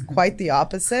 and it's quite the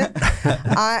opposite.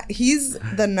 He's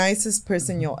the nicest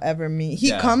person you'll ever meet.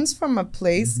 He comes from a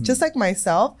place, just like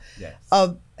myself,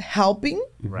 of helping,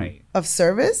 of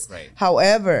service.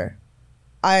 However,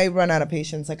 I run out of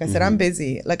patience. Like I said, I'm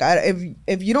busy. Like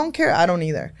if you don't care, I don't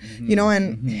either. You know,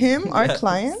 and him, our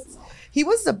clients, he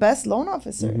was the best loan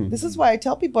officer. This is why I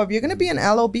tell people, if you're going to be an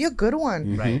LO, be a good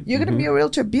one. Right. You're going to be a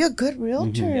realtor, be a good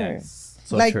realtor. Yes.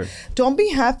 So like, true. don't be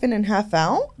half in and half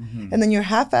out. And then you're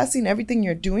half-assing everything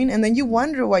you're doing. And then you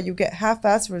wonder why you get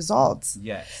half-ass results.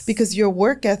 Yes. Because your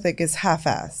work ethic is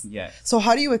half-ass. Yes. So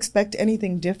how do you expect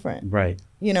anything different? Right.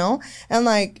 You know? And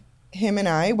like him and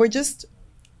I, we're just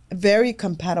very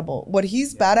compatible. What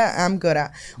he's bad at, I'm good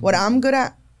at. What I'm good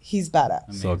at, he's bad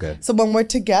at. So good. So when we're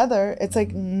together, it's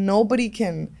like nobody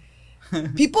can.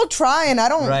 People try, and I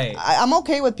don't. Right. I'm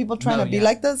okay with people trying to be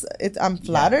like this. I'm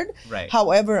flattered. Right.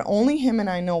 However, only him and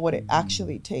I know what it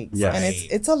actually takes, Yes. and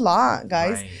it's a lot,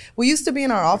 guys. Right. We used to be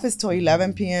in our office till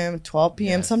 11 p.m., 12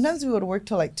 p.m. Yes. Sometimes we would work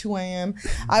till like 2 a.m.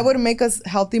 I would make us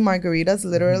healthy margaritas,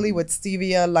 literally with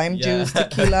stevia, lime juice,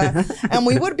 tequila, and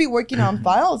we would be working on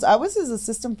files. I was his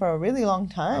assistant for a really long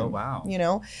time. Oh, wow. You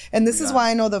know, and this is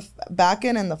why I know the back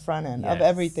end and the front end of Yes.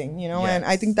 everything. You know, and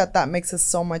I think that makes us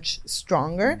so much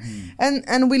stronger.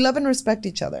 And we love and respect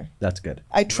each other. That's good.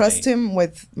 I trust Right. him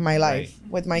with my life,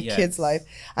 with my Yes. kids' life.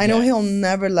 I know Yes. he'll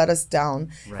never let us down.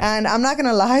 Right. And I'm not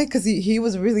gonna lie, because he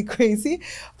was really crazy.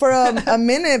 For a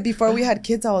minute before we had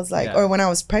kids, I was like, or when I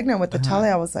was pregnant with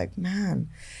Natalia, I was like, man,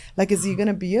 like, is he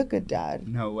gonna be a good dad?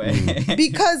 No way.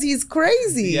 Because he's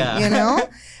crazy, Yeah. you know?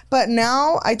 But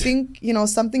now I think, you know,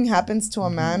 something happens to a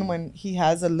man when he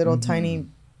has a little tiny,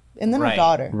 and then a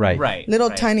daughter. Right. Right. Little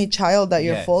right. tiny child that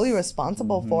you're Yes. fully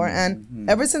responsible for. And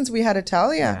ever since we had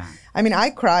Italia, Yeah. I mean, I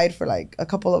cried for like a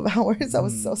couple of hours. I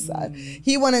was so sad.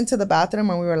 He went into the bathroom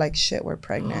and we were like, shit, we're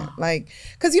pregnant. Like,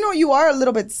 because, you know, you are a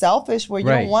little bit selfish where you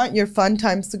Right. don't want your fun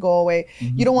times to go away.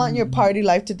 You don't want your party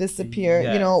life to disappear,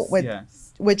 you know, with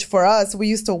which for us, we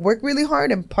used to work really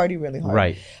hard and party really hard.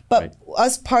 Right. But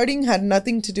us partying had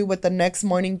nothing to do with the next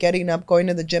morning getting up, going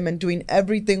to the gym and doing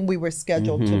everything we were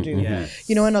scheduled to do. Yes.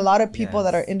 You know, and a lot of people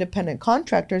that are independent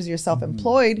contractors, you're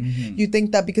self-employed, you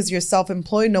think that because you're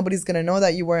self-employed, nobody's going to know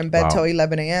that you were in bed till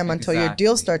 11 a.m. until your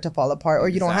deals start to fall apart or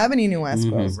you don't have any new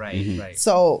escrows. Right. Right.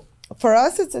 So for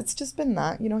us, it's just been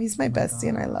that. You know, he's my bestie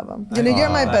and I love him. You know, you're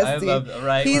my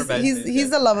bestie. He's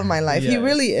the love of my life. He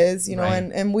really is, you know,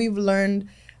 and we've learned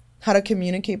how to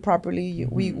communicate properly.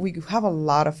 We have a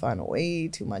lot of fun, way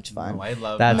too much fun. Oh, I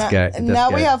love That's that. good. That's Now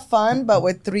good. we have fun, but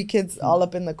with 3 kids all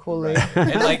up in the Kool-Aid.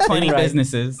 And like 20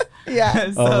 businesses.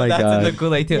 Yeah. So Oh my that's God. in the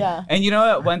Kool-Aid too. Yeah. And you know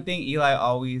what? One thing Eli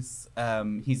always,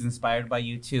 he's inspired by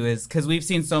you too, is because we've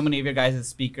seen so many of your guys as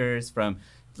speakers from,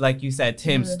 like you said,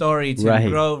 Tim Story, Tim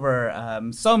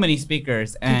Grover, so many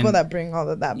speakers. And People that bring all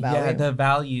of that value. yeah, the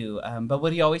value. But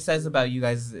what he always says about you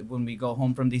guys when we go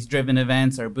home from these driven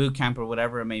events or boot camp or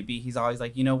whatever it may be, he's always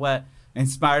like, you know what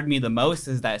inspired me the most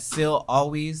is that Sil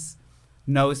always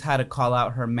knows how to call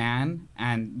out her man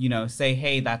and, you know, say,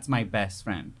 hey, that's my best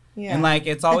friend. Yeah. And like,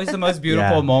 it's always the most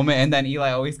beautiful moment. And then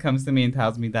Eli always comes to me and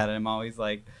tells me that. And I'm always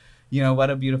like, you know, what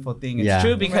a beautiful thing. It's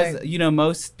true because, you know,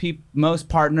 most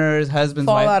partners, husbands,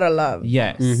 fall wives, out of love.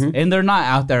 yes. And they're not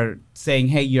out there saying,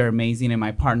 hey, you're amazing and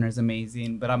my partner's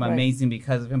amazing, but I'm amazing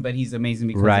because of him, but he's amazing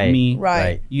because of me.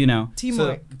 Right. You know,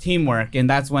 Teamwork. So, teamwork. And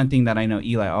that's one thing that I know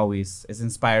Eli always is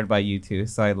inspired by you too.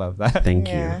 So I love that. Thank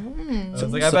Yeah. you.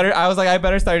 I was like, I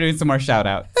better start doing some more shout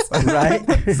outs. Right?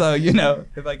 So, you know,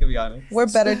 if I can be honest. We're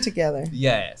better together.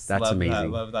 Yes. That's love amazing. That,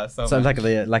 love that so So much.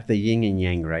 it's like the yin and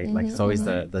yang, right? Like it's always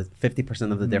the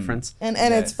 50% of the difference. And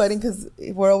it's funny because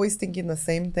we're always thinking the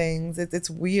same things. It's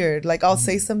weird. Like I'll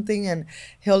say something and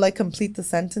he'll like complete the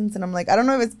sentence. And I'm like, I don't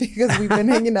know if it's because we've been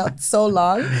hanging out so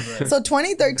long. So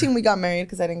 2013 we got married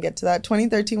because I didn't get to that.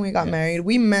 2013 we got married.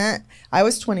 We met, I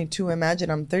was 22.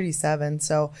 Imagine I'm 37.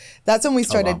 So that's when we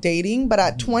started dating. But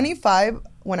at 25,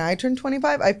 when I turned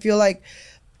 25, I feel like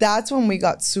that's when we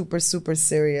got super, super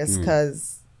serious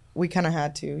because we kind of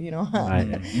had to, you know.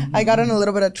 I got in a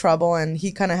little bit of trouble and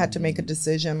he kind of had to make a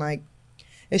decision like,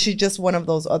 is she just one of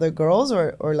those other girls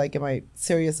or like, am I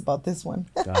serious about this one?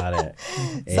 Got it.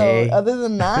 So other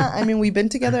than that, I mean, we've been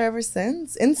together ever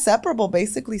since. Inseparable,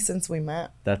 basically, since we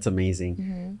met. That's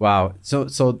amazing. Wow.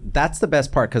 So that's the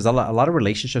best part because a lot of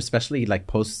relationships, especially like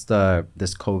post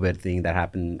this COVID thing that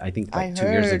happened, I think like 2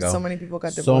 years ago. So many people got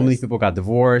divorced. So many people got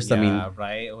divorced. Yeah, I mean,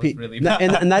 right. It was really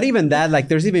and not even that. Like,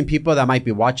 there's even people that might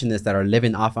be watching this that are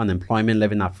living off unemployment,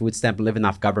 living off food stamp, living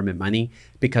off government money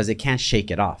because they can't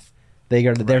shake it off.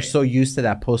 They're so used to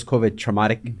that post-COVID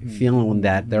traumatic feeling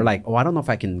that they're like, oh, I don't know if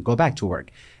I can go back to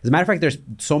work. As a matter of fact, there's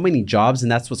so many jobs,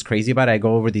 and that's what's crazy about it. I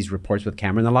go over these reports with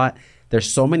Cameron a lot. There's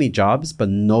so many jobs, but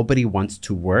nobody wants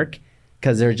to work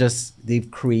because they've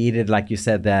created, like you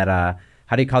said, that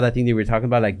how do you call that thing that we were talking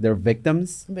about? Like they're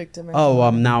victims. Oh,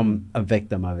 well, now I'm a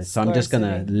victim of it. So I'm just going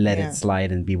to let it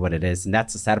slide and be what it is. And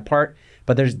that's the sad part.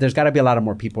 But there's got to be a lot of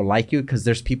more people like you, because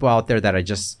there's people out there that are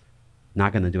just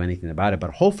not going to do anything about it.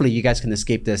 But hopefully you guys can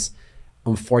escape this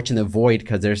unfortunate void,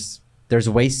 because there's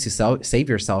ways to save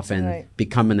yourself and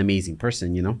become an amazing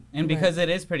person, you know? And because it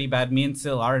is pretty bad, me and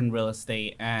Sil are in real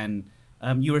estate. And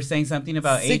you were saying something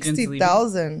about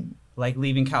 60,000. Like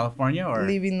leaving California or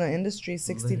leaving the industry,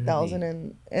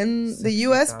 60,000 in the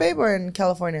U.S. babe, or in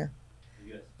California?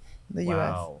 The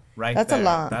U.S. Right. That's there. a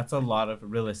lot. That's a lot of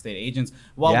real estate agents.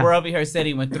 While we're over here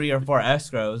sitting with 3 or 4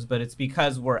 escrows, but it's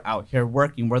because we're out here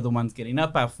working. We're the ones getting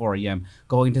up at 4 a.m.,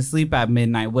 going to sleep at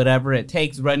midnight, whatever it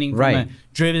takes, running from a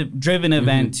driven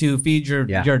event to feed your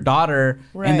daughter,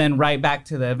 and then right back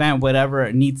to the event, whatever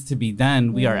it needs to be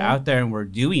done. We are out there and we're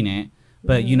doing it.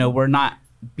 But, you know, we're not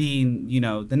being, you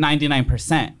know, the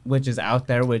 99%, which is out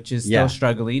there, which is still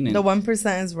struggling. And, the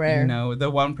 1% is rare. You know,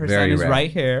 the 1% is right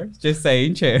here. Just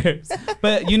saying, cheers.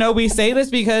 But, you know, we say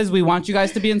this because we want you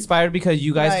guys to be inspired, because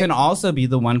you guys can also be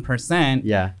the 1%.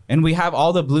 Yeah. And we have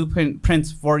all the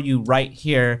blueprints for you right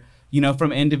here, you know,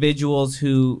 from individuals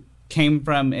who came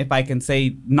from, if I can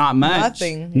say, not much.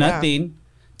 Nothing.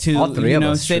 To, you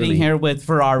know, sitting here with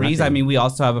Ferraris. I mean, we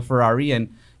also have a Ferrari,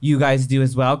 and you guys do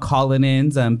as well.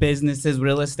 Call-ins, businesses,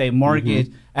 real estate,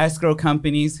 mortgage, escrow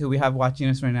companies who we have watching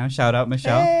us right now. Shout out,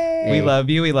 Michelle. Hey. We love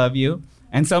you. We love you.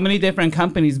 And so many different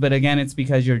companies. But again, it's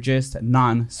because you're just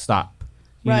non-stop.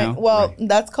 You know? Well,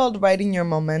 that's called riding your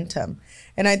momentum.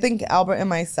 And I think Albert and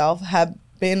myself have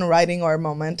been riding our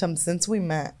momentum since we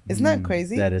met. Isn't that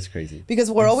crazy? That is crazy.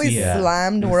 Because we're always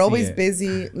slammed. We're always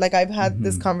busy. Like I've had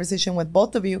this conversation with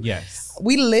both of you. Yes.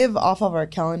 We live off of our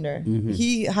calendar.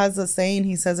 He has a saying.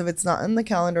 He says, if it's not in the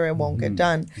calendar, it won't get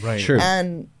done. Right. True.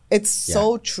 And it's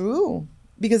so true.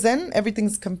 Because then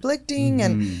everything's conflicting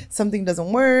and something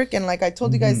doesn't work. And like I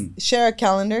told you guys, share a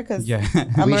calendar, because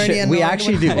I'm already annoyed. We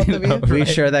actually do. We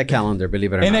share that calendar,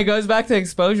 believe it or not. And it goes back to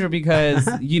exposure, because,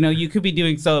 you know, you could be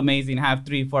doing so amazing, have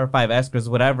 3, 4, 5 escrows,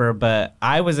 whatever. But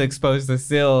I was exposed to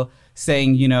Sil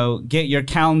saying, you know, get your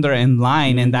calendar in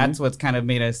line. And that's what's kind of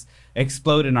made us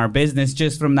explode in our business,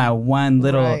 just from that one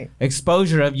little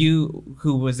exposure of you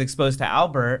who was exposed to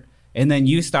Albert. And then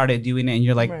you started doing it, and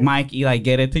you're like, Mike, Eli,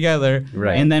 get it together.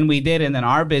 Right. And then we did, and then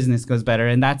our business goes better.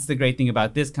 And that's the great thing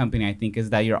about this company, I think, is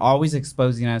that you're always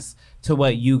exposing us to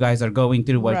what you guys are going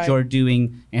through, what you're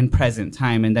doing in present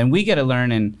time. And then we get to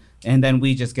learn, and then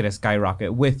we just get a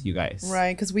skyrocket with you guys.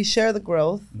 Right, because we share the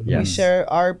growth. Yes. We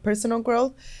share our personal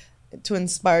growth to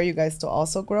inspire you guys to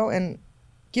also grow and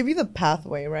give you the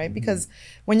pathway, right? Because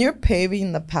when you're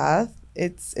paving the path,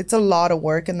 it's a lot of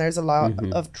work, and there's a lot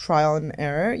of trial and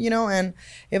error, you know. And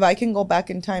if I can go back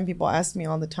in time, people ask me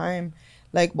all the time,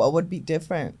 like, what would be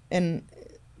different? And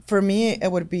for me, it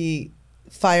would be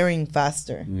firing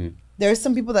faster. There's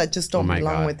some people that just don't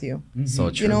belong with you. So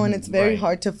true. You know, and it's very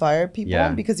hard to fire people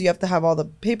because you have to have all the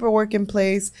paperwork in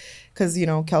place, because, you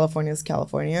know, California is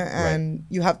California, and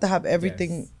you have to have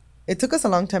everything. It took us a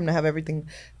long time to have everything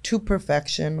to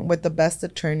perfection, with the best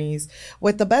attorneys,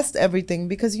 with the best everything,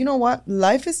 because you know what?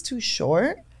 Life is too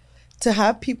short to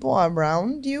have people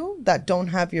around you that don't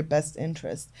have your best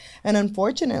interest. And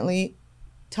unfortunately,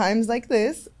 times like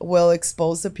this will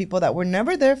expose the people that were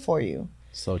never there for you.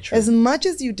 So true. As much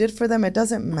as you did for them, it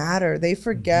doesn't matter. They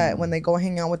forget when they go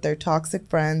hang out with their toxic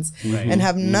friends and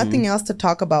have nothing else to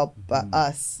talk about but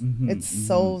us. It's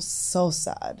so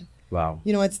sad. Wow.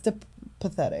 You know, it's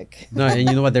pathetic. No, and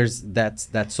you know what?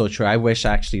 That's so true. I wish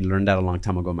I actually learned that a long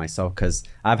time ago myself, because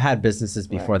I've had businesses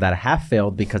before that have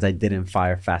failed because I didn't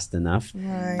fire fast enough.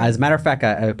 Right. As a matter of fact,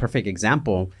 a perfect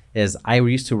example is I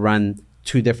used to run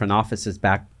 2 different offices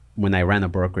back when I ran a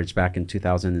brokerage back in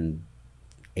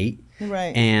 2008.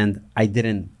 Right. And I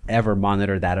didn't ever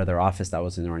monitor that other office that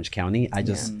was in Orange County. I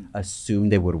just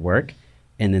assumed it would work,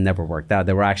 and it never worked out.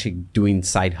 They were actually doing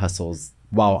side hustles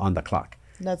while on the clock.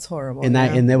 That's horrible. And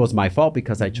and it was my fault,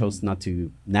 because I chose not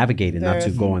to navigate it, not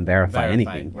to go and verify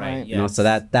anything. Right. You know, so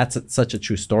that's such a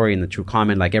true story and a true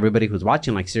comment. Like, everybody who's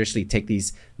watching, like, seriously take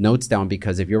these notes down,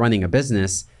 because if you're running a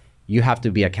business, you have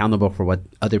to be accountable for what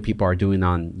other people are doing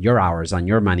on your hours, on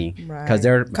your money, because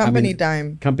they're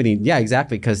company. Yeah,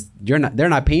 exactly. Because they're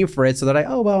not paying for it, so they're like,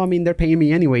 oh well, I mean, they're paying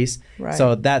me anyways. Right.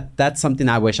 So that's something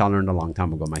I wish I learned a long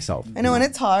time ago myself. I know, and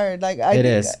it's hard. Like it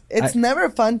is. It's never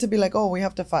fun to be like, oh, we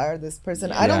have to fire this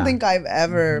person. I don't think I've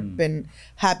ever been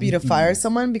happy to fire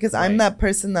someone, because I'm that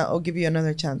person that will give you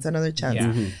another chance.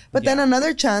 But then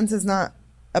another chance is not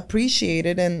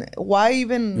appreciated, and why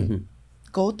even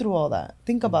go through all that.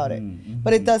 Think about it.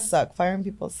 But it does suck. Firing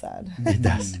people is sad. It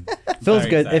does. Feels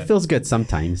good. Sad. It feels good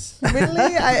sometimes.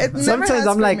 Really? Sometimes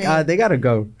I'm like, they gotta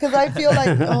go. Because I feel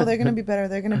like, oh, they're gonna be better.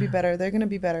 They're gonna be better. They're gonna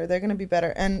be better. They're gonna be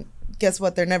better. And guess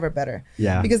what? They're never better.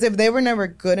 Yeah. Because if they were never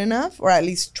good enough, or at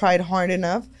least tried hard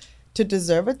enough to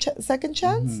deserve a second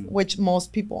chance, which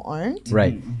most people aren't,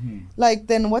 right? Like,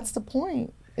 then what's the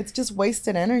point? It's just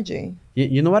wasted energy.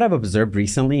 You know what I've observed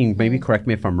recently, and maybe correct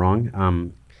me if I'm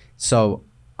wrong. So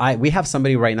we have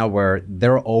somebody right now where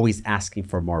they're always asking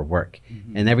for more work,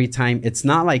 and every time it's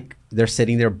not like they're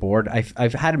sitting there bored.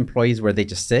 I've had employees where they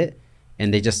just sit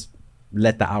and they just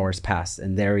let the hours pass,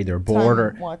 and they're either bored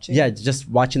or watching. just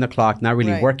watching the clock, not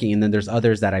really working. And then there's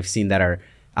others that I've seen that are,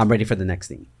 I'm ready for the next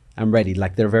thing. I'm ready.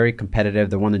 Like, they're very competitive.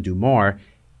 They want to do more.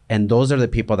 And those are the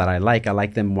people that I like. I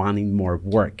like them wanting more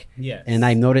work. Yes. And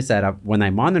I noticed that when I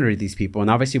monitor these people, and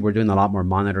obviously we're doing a lot more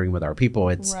monitoring with our people,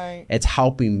 it's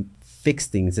helping fix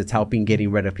things. It's helping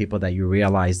getting rid of people that you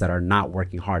realize that are not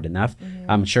working hard enough.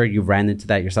 I'm sure you've ran into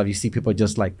that yourself. You see people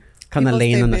just like kind of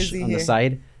laying on the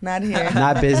side. Not here.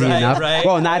 Not busy enough. Right.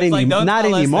 Well, not anymore. Not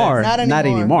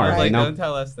anymore. Like, you know? don't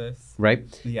tell us this. Right.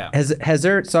 Yeah. Has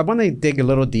there? So I want to dig a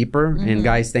little deeper. And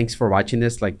guys, thanks for watching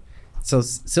this. Like, so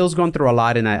Sil's going through a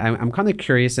lot, and I'm kind of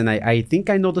curious, and I think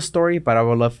I know the story, but I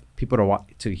would love people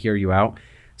to hear you out.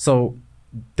 So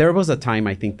there was a time,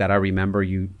 I think, that I remember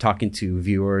you talking to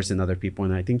viewers and other people,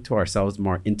 and I think to ourselves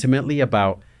more intimately,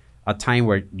 about a time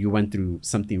where you went through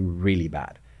something really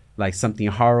bad, like something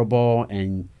horrible,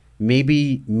 and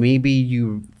maybe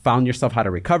you found yourself how to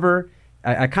recover.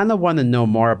 I kind of want to know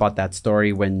more about that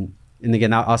story when, and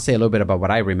again, I'll say a little bit about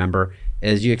what I remember,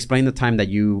 is you explained the time that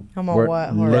you were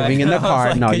living in the car.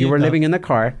 Like, no, you were living in the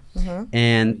car.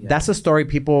 And Yeah. that's a story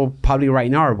people probably right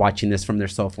now are watching this from their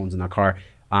cell phones in the car.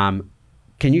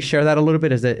 Can you share that a little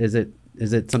bit? Is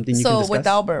it something you can discuss? So with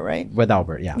Albert, right? With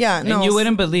Albert, yeah. Yeah, no. And you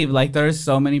wouldn't believe, like, there's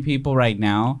so many people right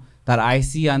now that I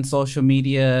see on social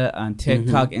media, on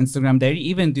TikTok, Instagram. They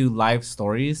even do live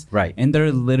stories. Right. And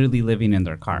they're literally living in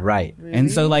their car. Right. Really?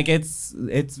 And so, like, it's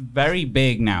very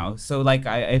big now. So, like,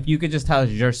 if you could just tell us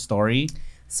your story.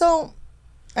 So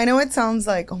I know it sounds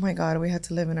like, oh my God, we had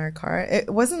to live in our car. It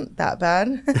wasn't that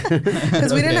bad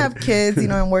because we didn't have kids, you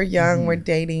know, and we're young, we're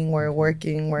dating, we're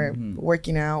working, we're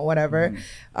working out, whatever.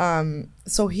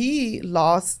 So he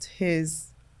lost his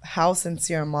house in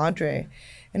Sierra Madre.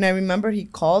 And I remember he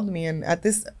called me, and at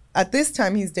this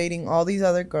time he's dating all these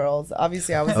other girls.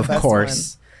 Obviously, I was the best one.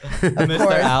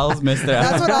 Mr. Al's, Mr. Al.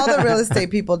 That's what all the real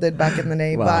estate people did back in the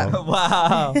day.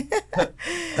 Wow.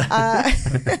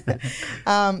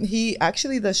 But he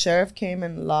actually, the sheriff came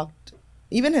and locked.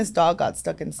 Even his dog got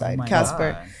stuck inside,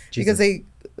 Casper, because they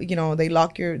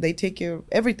take your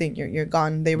everything. You're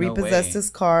gone. They repossessed his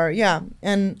car. Yeah,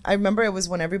 and I remember it was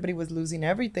when everybody was losing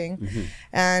everything,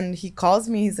 and he calls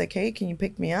me. He's like, "Hey, can you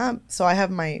pick me up?" So I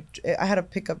had a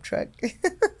pickup truck.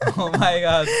 Oh my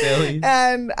God, silly.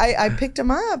 And I picked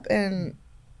him up, and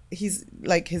he's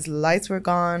like, his lights were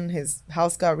gone, his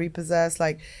house got repossessed,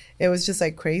 like it was just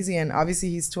like crazy. And obviously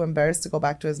he's too embarrassed to go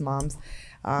back to his mom's.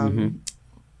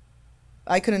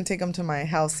 I couldn't take him to my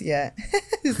house yet.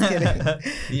 Just kidding.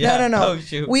 Yeah. No. Oh,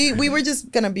 shoot. We were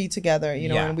just gonna be together, you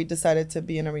know, and we decided to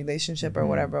be in a relationship or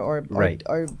whatever,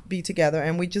 or be together,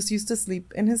 and we just used to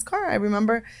sleep in his car. I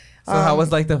remember. So how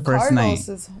was like the first night?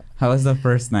 How was the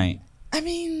first night? I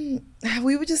mean,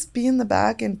 we would just be in the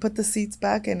back and put the seats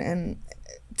back, and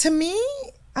to me,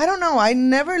 I don't know. I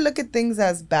never look at things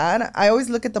as bad. I always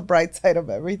look at the bright side of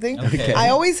everything. Okay. I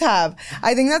always have.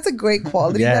 I think that's a great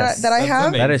quality that I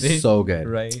have. Amazing. That is so good.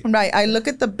 Right. I look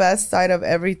at the best side of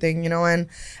everything, you know, and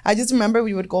I just remember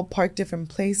we would go park different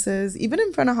places, even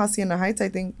in front of Hacienda Heights. I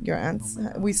think your aunt's,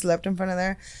 we slept in front of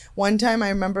there. One time I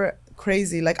remember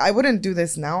crazy, like I wouldn't do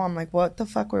this now. I'm like, what the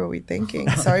fuck were we thinking?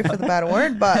 Sorry for the bad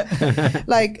word, but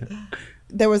like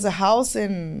there was a house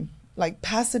in like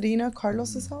Pasadena,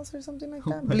 Carlos's house or something like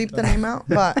that. Bleep the name out.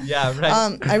 But yeah,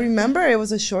 right. I remember it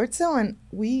was a short sale, and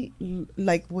we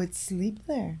like would sleep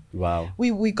there. Wow.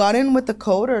 We got in with the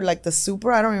code or like the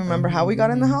super. I don't even remember how we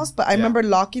got in the house, but I remember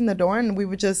locking the door, and we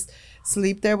would just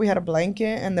sleep there. We had a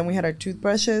blanket, and then we had our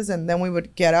toothbrushes, and then we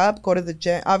would get up, go to the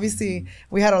gym. Obviously,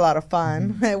 we had a lot of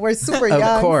fun. We're super young.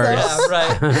 Of course. So.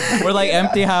 Yeah, right. We're like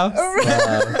empty house.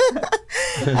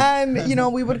 And you know,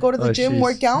 we would go to the gym,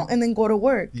 work out, and then go to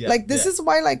work. Yeah, like this is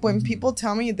why, like when people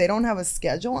tell me they don't have a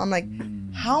schedule, I'm like,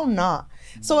 how not?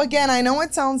 So again, I know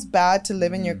it sounds bad to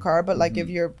live in your car, but like if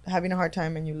you're having a hard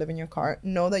time and you live in your car,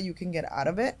 know that you can get out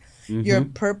of it. Your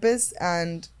purpose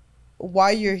and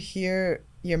why you're here,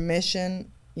 your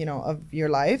mission, you know, of your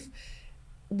life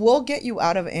will get you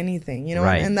out of anything, you know?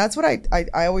 Right. And that's what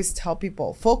I always tell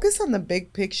people. Focus on the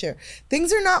big picture.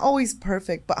 Things are not always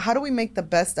perfect, but how do we make the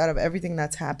best out of everything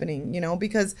that's happening, you know?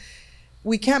 Because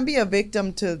we can't be a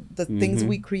victim to the things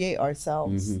we create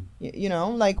ourselves. You know,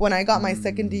 like when I got my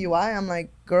second DUI, I'm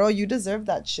like, girl, you deserve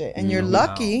that shit. And you're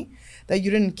lucky that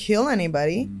you didn't kill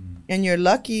anybody. And you're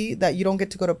lucky that you don't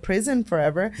get to go to prison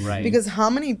forever. Right. Because how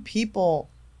many people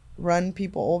run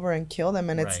people over and kill them,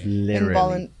 and it's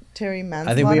involuntary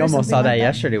manslaughter. I think we almost saw that like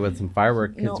yesterday with some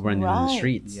firework kids running in the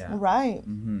streets. Yeah. Right.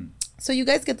 So you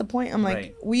guys get the point. I'm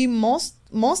like, we most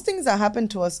things that happen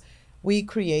to us, we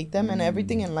create them, and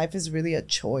everything in life is really a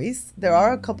choice. There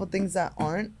are a couple things that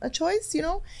aren't a choice, you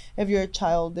know, if you're a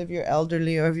child, if you're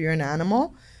elderly, or if you're an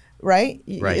animal, right?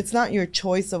 It's not your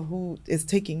choice of who is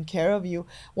taking care of you.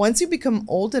 Once you become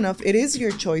old enough, it is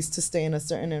your choice to stay in a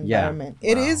certain environment.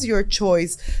 It is your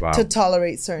choice to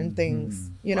tolerate certain things,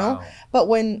 you know? But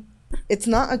when it's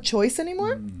not a choice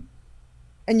anymore,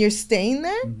 and you're staying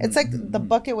there, it's like the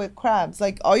bucket with crabs.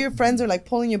 Like all your friends are like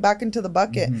pulling you back into the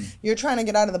bucket. You're trying to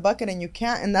get out of the bucket and you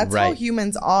can't. And that's how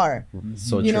humans are.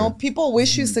 So you true. know, people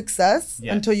wish you success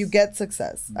until you get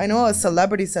success. I know a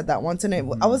celebrity said that once, and I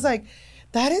was like,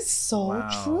 that is so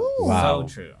true. So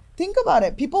true. Think about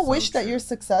it. People wish that you're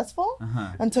successful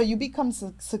until you become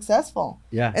successful.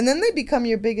 Yeah. And then they become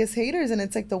your biggest haters. And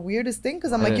it's like the weirdest thing,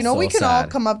 because I'm like, is you know, so we can all sad.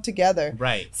 come up together.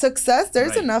 Right. Success,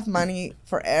 there's enough money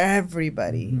for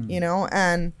everybody, you know?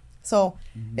 And so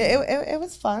it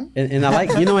was fun. And I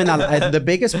like, you know, and the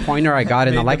biggest pointer I got,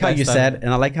 and I Made like the how you best said, of it.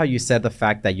 and I like how you said the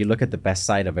fact that you look at the best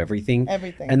side of everything.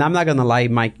 Everything. And I'm not gonna lie,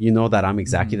 Mike, you know that I'm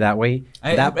exactly that way.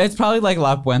 It's probably like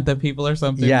La Puente people or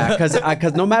something. Yeah,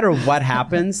 because no matter what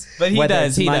happens, But whether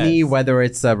it's money, whether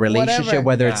it's a relationship, Whatever.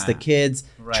 whether it's the kids,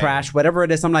 trash, whatever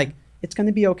it is, I'm like, it's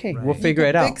gonna be okay. We'll figure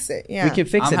it out. Fix it. Yeah. We can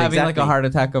fix I'm it. having Exactly. like a heart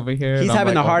attack over here. He's and I'm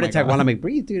having like, a heart oh my attack God. while I'm like,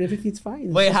 breathe, dude. Everything's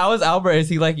fine. Wait, how is Albert? Is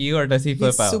he like you or does he flip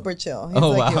He's out? super chill. He's Oh,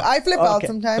 like wow. you. I flip out Okay.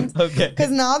 sometimes. Okay. Because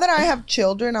now that I have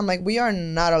children, I'm like, we are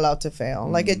not allowed to fail.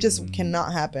 Like, it just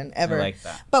cannot happen ever. I like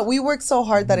that. But we work so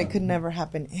hard that it could never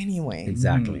happen anyway.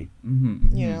 Exactly.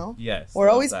 You know? Yes. We're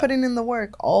love always that. putting in the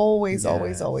work. Always,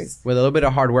 always, always. With a little bit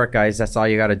of hard work, guys, that's all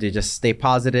you got to do. Just stay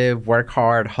positive, work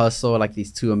hard, hustle, like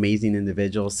these two amazing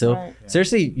individuals. So Right.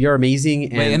 seriously, you're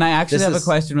amazing. Wait, and I actually this have a is-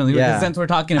 question really quick, Yeah. since we're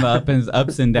talking about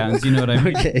ups and downs, you know what I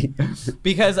mean? Okay.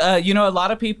 Because you know, a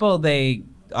lot of people, they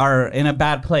are in a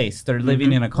bad place. They're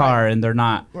living in a car and they're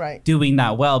not Right. doing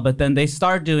that well, but then they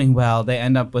start doing well. They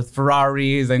end up with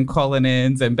Ferraris and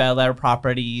Cullinans and Bel Air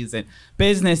properties and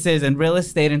businesses and real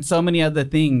estate and so many other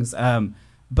things.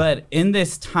 But in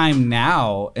this time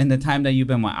now, in the time that you've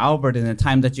been with Albert, in the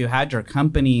time that you had your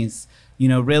companies, you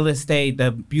know, real estate,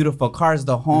 the beautiful cars,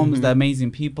 the homes, the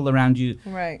amazing people around you,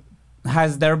 Right.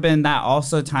 has there been that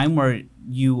also time where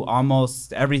you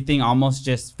everything almost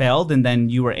just failed and then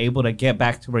you were able to get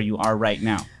back to where you are right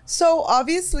now? So,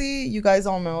 obviously, you guys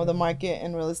all know the market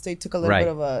and real estate took a little Right.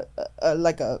 bit of a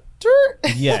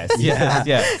Yes, yes,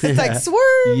 yes. It's like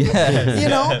swerve. Yes. You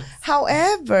know?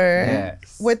 However,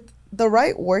 Yes. with the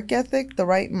right work ethic, the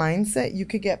right mindset, you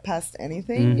could get past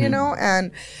anything, you know?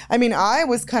 And I mean, I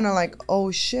was kind of like,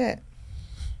 oh shit.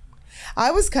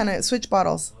 I was kind of switch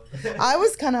bottles. I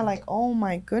was kind of like, oh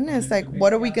my goodness, like,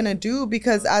 what are we going to do?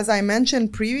 Because as I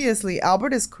mentioned previously,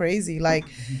 Albert is crazy. Like,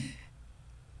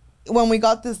 when we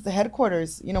got the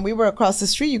headquarters, you know, we were across the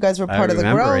street. You guys were part of the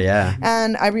remember, growth. yeah.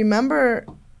 And I remember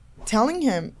telling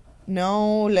him,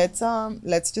 no, let's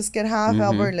just get half,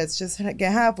 Albert. Let's just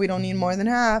get half. We don't need more than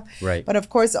half. Right. But of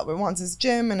course, Albert wants his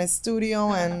gym and his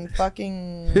studio and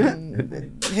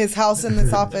fucking his house and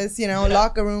his office, you know,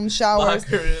 locker room, showers.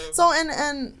 Locker room. So,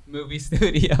 and Movie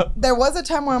studio. there was a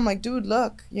time where I'm like, dude,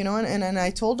 look, you know, and I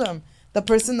told him, the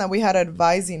person that we had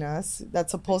advising us,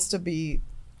 that's supposed to be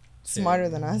smarter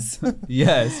than us.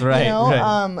 Yes, right. You know,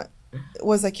 right.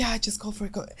 was like, yeah, just go for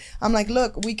it. I'm like,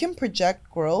 look, we can project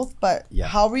growth, but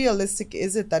how realistic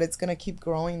is it that it's going to keep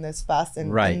growing this fast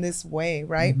and in this way,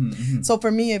 right? So for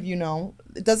me, if you know,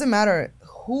 it doesn't matter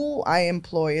who I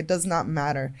employ. It does not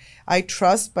matter. I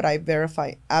trust, but I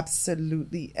verify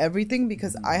absolutely everything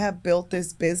because I have built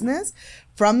this business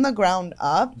from the ground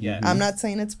up. I'm not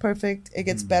saying it's perfect. It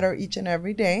gets better each and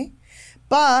every day.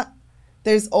 But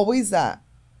there's always that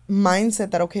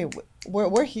mindset that, okay,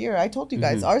 we're here. I told you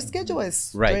guys, our schedule is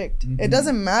strict. It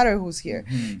doesn't matter who's here.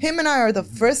 Him and I are the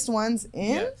first ones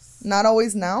in. Not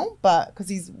always now, but because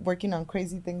he's working on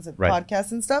crazy things at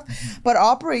podcasts and stuff. But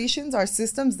operations, our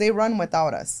systems, they run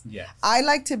without us. I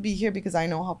like to be here because I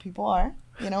know how people are,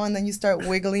 you know, and then you start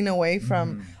wiggling away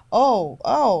from,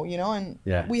 you know, and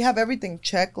we have everything,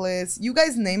 checklists, you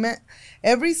guys name it.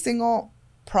 Every single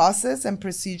process and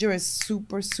procedure is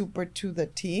super, super to the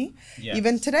T. Yes.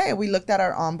 Even today, we looked at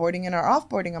our onboarding and our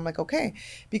offboarding. I'm like, okay,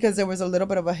 because there was a little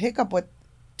bit of a hiccup with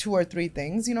 2 or 3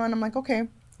 things, and I'm like, okay,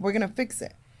 we're going to fix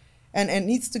it. And it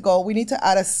needs to go. We need to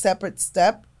add a separate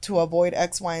step to avoid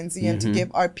X, Y, and Z and to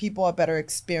give our people a better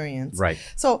experience. Right.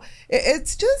 So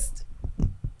it's just,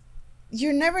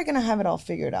 you're never going to have it all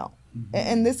figured out.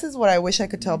 And this is what I wish I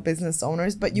could tell business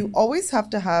owners, but you always have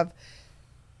to have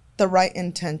the right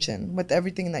intention with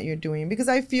everything that you're doing, because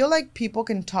I feel like people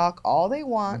can talk all they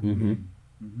want.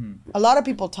 A lot of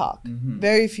people talk.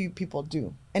 Very few people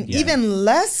do. And even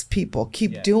less people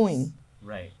keep doing.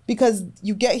 Right. Because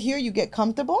you get here, you get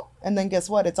comfortable, and then guess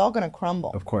what? It's all going to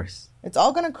crumble. Of course. It's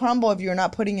all going to crumble if you're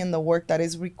not putting in the work that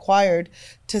is required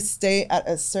to stay at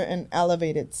a certain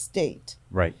elevated state.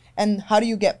 Right. And how do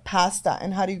you get past that?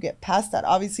 And how do you get past that?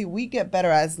 Obviously, we get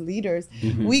better as leaders.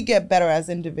 We get better as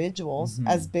individuals,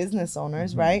 as business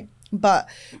owners, right? But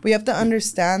we have to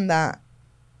understand that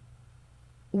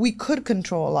we could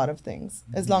control a lot of things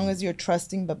as long as you're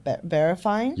trusting but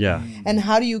verifying. Yeah. And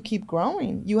how do you keep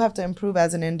growing? You have to improve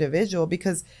as an individual,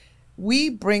 because we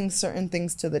bring certain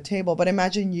things to the table. But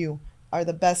imagine you are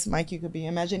the best Mike you could be.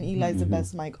 Imagine Eli's the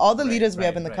best Mike. All the leaders we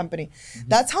have in the company.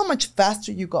 That's how much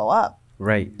faster you go up.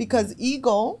 Right. Because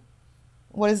ego,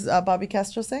 what does Bobby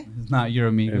Castro say? It's not your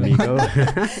amigo.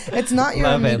 It's not your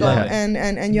Love it, amigo. love it.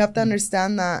 And you have to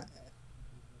understand that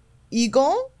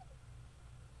ego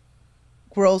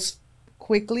grows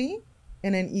quickly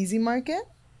in an easy market,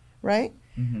 right?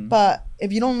 But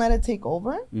if you don't let it take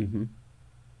over,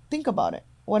 think about it.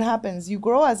 What happens? You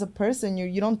grow as a person.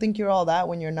 You don't think you're all that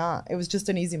when you're not. It was just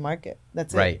an easy market.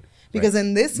 That's it. Because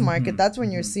in this market, that's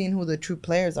when you're seeing who the true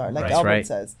players are, like Albert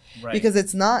says. Because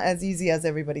it's not as easy as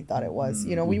everybody thought it was.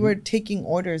 You know, we were taking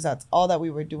orders. That's all that we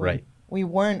were doing. We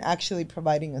weren't actually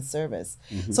providing a service.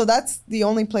 So that's the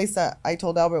only place that I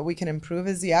told Albert we can improve,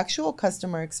 is the actual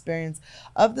customer experience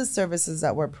of the services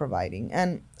that we're providing.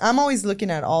 And I'm always looking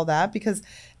at all that, because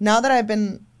now that I've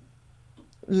been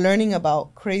learning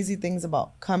about crazy things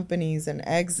about companies and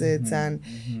exits and,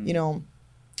 you know,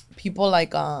 people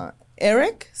like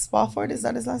Eric Spofford, is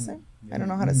that his last name? I don't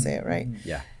know how to say it right.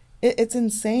 Yeah. It's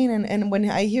insane. And when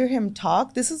I hear him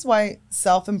talk, this is why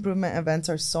self-improvement events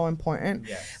are so important.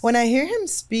 When I hear him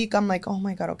speak, I'm like, oh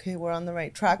my God, okay, we're on the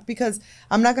right track. Because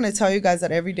I'm not going to tell you guys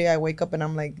that every day I wake up and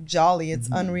I'm like jolly. It's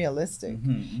unrealistic.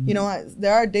 You know,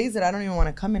 there are days that I don't even want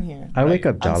to come in here. I wake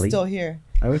up jolly. I'm still here.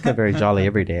 I wake up very jolly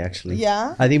every day, actually.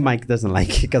 Yeah? I think Mike doesn't like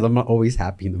it because I'm always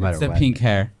happy no matter It's the what. pink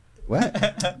hair.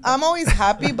 What? I'm always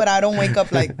happy, but I don't wake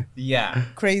up like Yeah.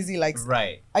 crazy. Like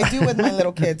Right. I do with my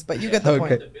little kids, but you get the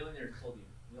point. The billionaire told you.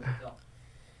 Neil Patel.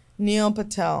 Neil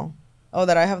Patel. Oh,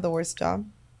 that I have the worst job?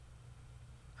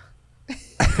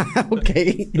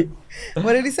 Okay.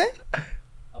 What did he say?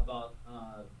 About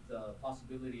the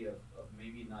possibility of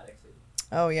maybe not exiting.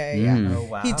 Oh, yeah. Oh,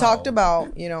 wow. He talked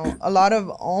about, you know, a lot of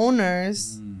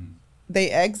owners, they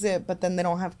exit, but then they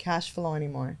don't have cash flow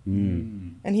anymore.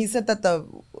 And he said that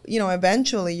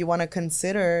eventually you want to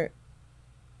consider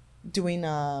doing,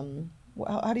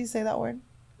 how do you say that word?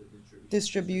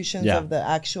 Distributions Yeah. of the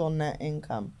actual net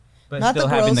income. But Not still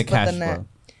the having gross, the but cash the net. flow.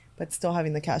 But still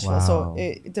having the cash flow. So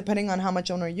Wow. depending on how much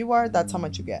owner you are, that's how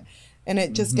much you get. And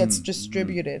it just gets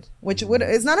distributed, which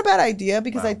is not a bad idea,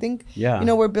 because I think, Yeah.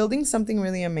 we're building something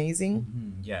really amazing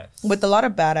Yes. with a lot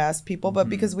of badass people, but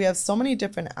because we have so many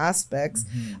different aspects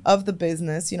of the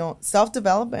business,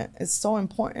 self-development is so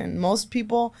important. Most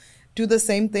people do the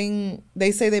same thing.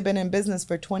 They say they've been in business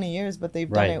for 20 years, but they've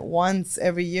done Right. it once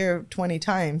every year 20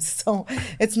 times. So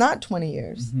it's not 20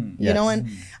 years, Yes. and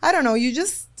I don't know,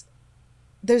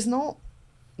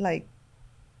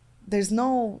 there's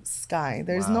no sky,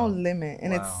 there's no Wow. limit,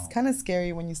 and Wow. it's kind of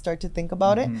scary when you start to think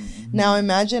about it. Now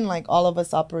imagine like all of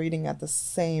us operating at the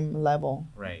same level.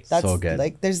 Right. That's So good.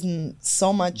 like there's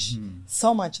so much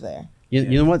there.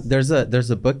 You know what? There's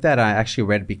a book that I actually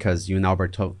read because you and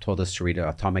Albert told us to read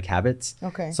Atomic Habits.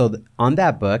 Okay. So on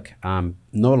that book,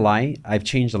 no lie, I've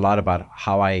changed a lot about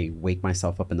how I wake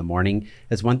myself up in the morning.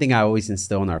 It's one thing I always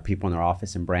instill in our people in our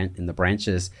office and in the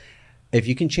branches. If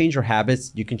you can change your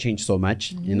habits, you can change so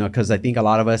much, because I think a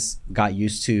lot of us got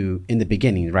used to in the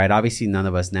beginning, right? Obviously, none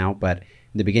of us now, but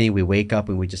in the beginning, we wake up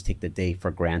and we just take the day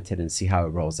for granted and see how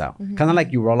it rolls out. Kind of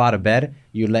like you roll out of bed,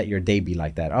 you let your day be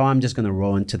like that. Oh, I'm just going to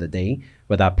roll into the day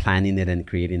without planning it and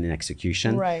creating an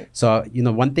execution. Right. So,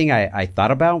 one thing I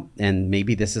thought about, and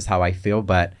maybe this is how I feel,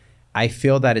 but I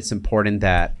feel that it's important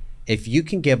that if you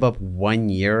can give up 1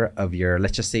 year of your,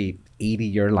 let's just say,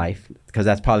 80-year life, because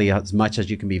that's probably as much as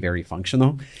you can be very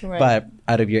functional, Right. but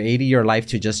out of your 80-year life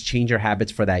to just change your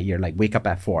habits for that year, like wake up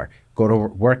at 4, go to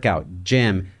workout,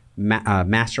 gym,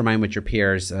 mastermind with your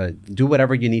peers, do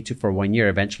whatever you need to for 1 year,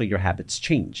 eventually your habits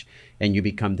change and you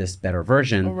become this better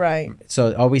version. Right.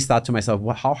 So I always thought to myself,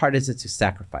 well, how hard is it to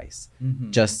sacrifice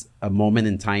just a moment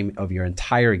in time of your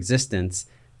entire existence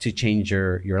to change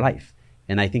your life?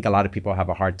 And I think a lot of people have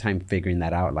a hard time figuring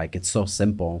that out. Like, it's so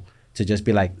simple to just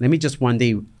be like, let me just one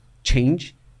day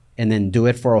change and then do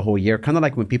it for a whole year. Kind of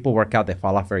like when people work out, they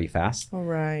fall off very fast.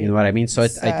 Right. You know what I mean? So I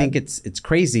think it's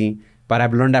crazy, but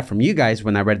I've learned that from you guys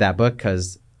when I read that book,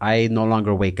 because I no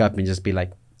longer wake up and just be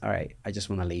like, all right, I just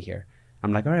want to lay here.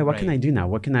 I'm like, all right, what can I do now?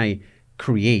 What can I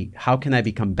create? How can I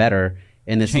become better?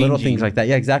 And it's little things like that.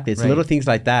 Yeah, exactly. It's little things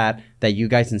like that you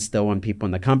guys instill in people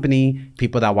in the company,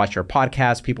 people that watch your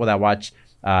podcast, people that watch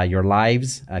your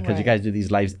lives, because you guys do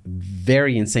these lives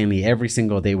very insanely every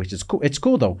single day, which is cool. It's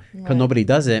cool though, because nobody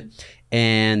does it.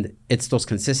 And it's those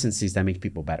consistencies that make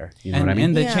people better. You know what I mean?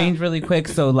 And the change really quick.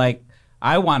 So like,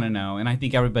 I want to know, and I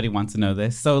think everybody wants to know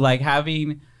this. So like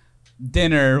having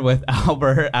dinner with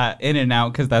Albert at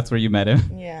In-N-Out, because that's where you met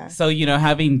him. Yeah. So, you know,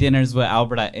 having dinners with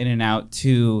Albert at In-N-Out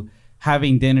to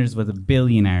having dinners with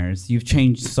billionaires, you've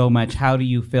changed so much. How do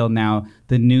you feel now,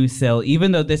 the new Sil,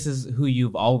 even though this is who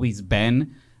you've always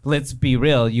been? Let's be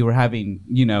real, you were having,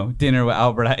 you know, dinner with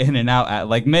Albert at In-N-Out at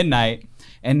like midnight,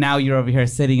 and now you're over here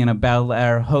sitting in a Bel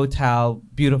Air hotel,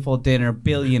 beautiful dinner,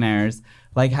 billionaires.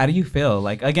 Like, how do you feel?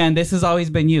 Like, again, this has always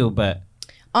been you, but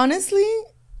honestly,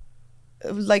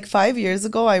 like 5 years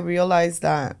ago, I realized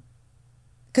that,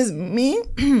 because me,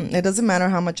 it doesn't matter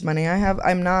how much money I have.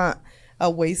 I'm not a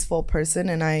wasteful person,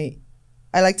 and I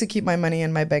like to keep my money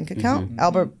in my bank account.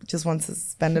 Albert just wants to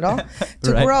spend it all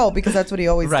to grow, because that's what he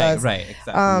always does. Right,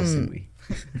 exactly.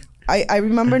 I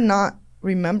remember not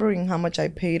remembering how much I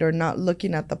paid or not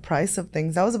looking at the price of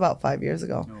things. That was about 5 years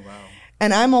ago. Oh, wow.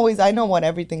 And I know what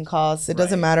everything costs. It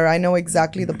doesn't matter. I know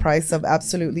exactly the price of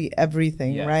absolutely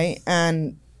everything, right?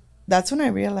 And that's when I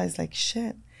realized, like,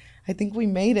 shit, I think we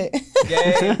made it.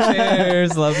 Yay,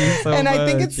 cheers. Love you so much. And I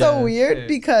think it's so weird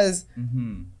because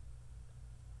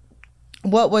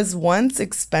what was once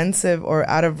expensive or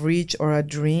out of reach or a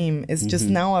dream is just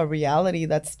now a reality.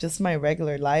 That's just my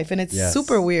regular life. And it's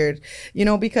super weird, you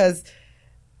know, because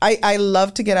I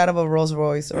love to get out of a Rolls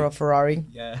Royce or a Ferrari.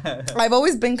 Yeah. I've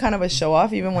always been kind of a show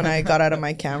off, even when I got out of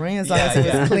my Camry, as long as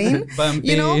it was clean. Bumpy.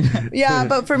 You know? Yeah,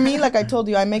 but for me, like I told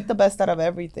you, I make the best out of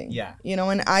everything. Yeah. You know,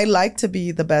 and I like to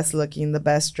be the best looking, the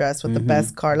best dressed, with the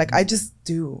best car. Like, I just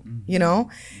do, you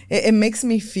know? It makes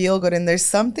me feel good. And there's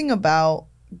something about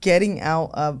getting out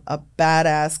of a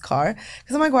badass car,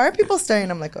 because I'm like, why are people staring?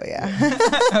 I'm like, oh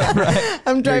yeah.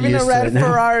 I'm driving a red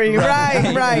Ferrari. Right.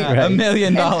 $1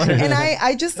 million. And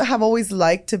I just have always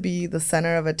liked to be the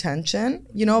center of attention,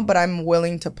 you know, but I'm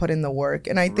willing to put in the work.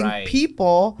 And I think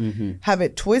people have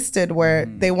it twisted where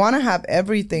they want to have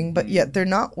everything, but yet they're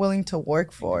not willing to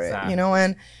work for it, you know.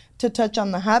 And to touch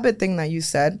on the habit thing that you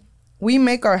said, we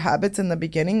make our habits in the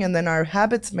beginning, and then our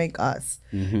habits make us.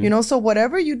 You know, so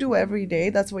whatever you do every day,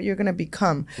 that's what you're going to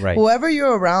become. Right. Whoever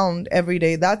you're around every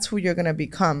day, that's who you're going to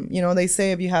become. You know, they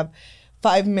say if you have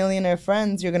 5 millionaire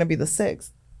friends, you're going to be the 6th.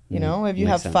 You know, if you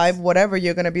have 5 whatever,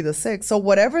 you're going to be the 6th. So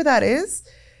whatever that is,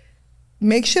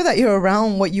 make sure that you're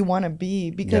around what you want to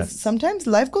be, because sometimes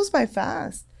life goes by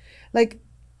fast. Like,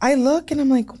 I look and I'm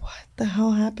like, what the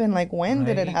hell happened? Like, when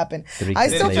did it happen? I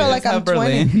still feel like I'm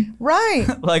 20. Right.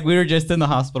 Like, we were just in the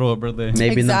hospital with Berlin.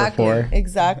 Maybe number 4.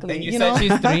 Exactly. And you said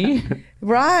she's 3?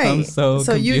 Right. I'm so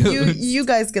confused. you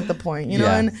guys get the point, you know,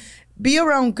 and be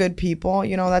around good people.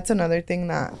 You know, that's another thing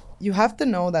that you have to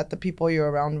know, that the people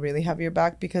you're around really have your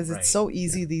back, because it's so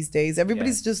easy these days.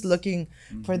 Everybody's just looking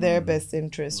for their best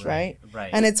interest, right?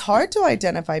 And it's hard to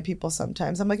identify people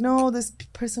sometimes. I'm like, no, this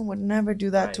person would never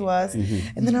do that to us.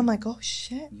 And then I'm like, oh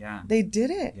shit, they did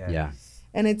it.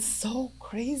 And it's so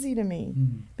crazy to me,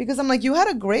 because I'm like, you had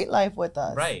a great life with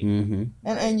us,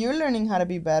 and you're learning how to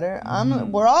be better.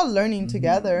 We're all learning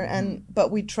together, but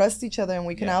we trust each other, and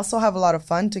we can also have a lot of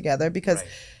fun together, because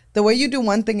the way you do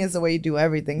one thing is the way you do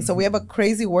everything. So we have a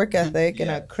crazy work ethic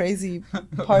and a crazy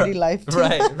party life too.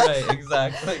 Right,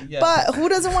 exactly. Yeah. But who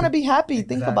doesn't want to be happy?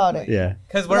 Think about it. Yeah.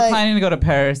 Because we're planning to go to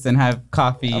Paris and have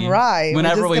coffee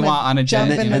whenever we want on a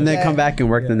jet. And then come back and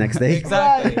work the next day.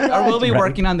 Exactly. Or we'll be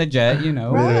working on the jet, you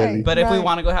know. But if we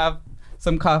want to go have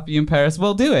some coffee in Paris,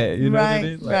 we'll do it. You know what I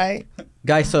mean? Right.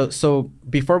 Guys, so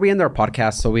before we end our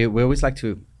podcast, so we always like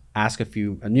to ask a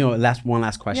few, one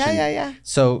last question. Yeah.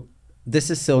 So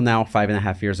this is still now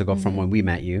 5.5 years ago from when we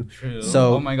met you. True.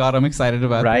 So, oh my God, I'm excited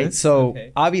about this. So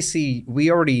obviously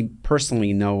we already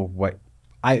personally know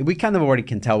we kind of already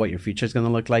can tell what your future is going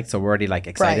to look like. So we're already like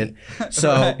excited.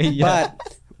 So,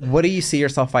 but what do you see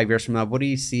yourself 5 years from now? What do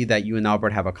you see that you and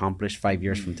Albert have accomplished 5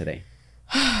 years from today?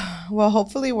 Well,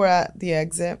 hopefully we're at the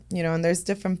exit, and there's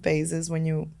different phases when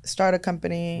you start a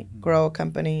company, grow a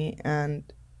company, and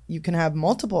you can have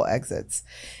multiple exits.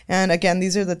 And again,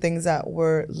 these are the things that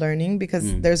we're learning,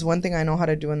 because there's one thing I know how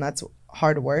to do, and that's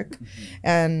hard work.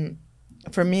 And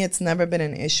for me, it's never been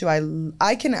an issue.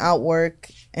 I can outwork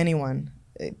anyone.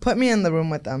 Put me in the room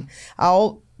with them.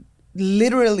 I'll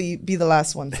literally be the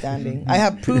last one standing. I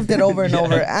have proved it over and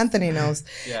over. Anthony knows.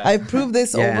 I've proved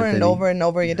this over and over and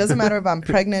over. It doesn't matter if I'm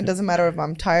pregnant, doesn't matter if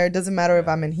I'm tired, doesn't matter if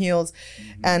I'm in heels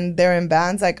and they're in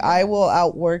bands. Like, I will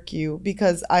outwork you,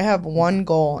 because I have one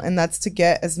goal, and that's to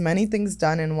get as many things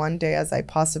done in one day as I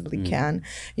possibly can.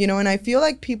 And I feel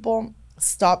like people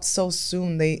stop so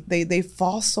soon. They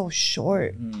fall so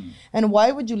short. And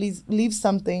why would you leave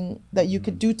something that you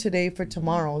could do today for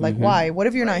tomorrow? Like, why? What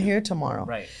if you're not here tomorrow?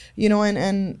 Right.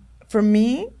 And for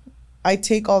me, I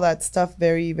take all that stuff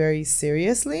very, very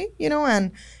seriously,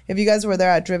 and if you guys were there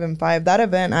at Driven 5, that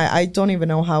event, I don't even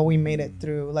know how we made it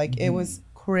through. Like, it was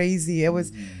crazy. It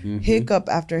was hiccup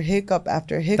after hiccup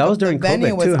after hiccup. That was during the venue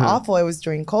COVID was too, huh? awful. It was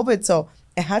during COVID, so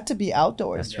it had to be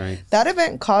outdoors. That's right. That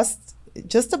event cost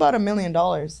just about $1 million.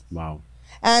 Wow.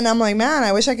 And I'm like, man,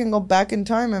 I wish I can go back in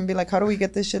time and be like, how do we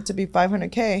get this shit to be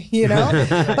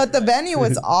 $500K, But the venue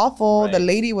was awful. The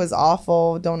lady was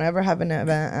awful. Don't ever have an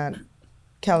event at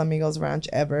Calamigos Ranch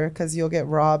ever, because you'll get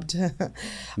robbed. And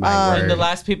the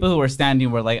last people who were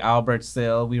standing were like Albert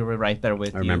Still. We were right there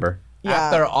with you. I remember. Yeah.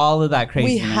 After all of that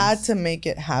craziness. We had to make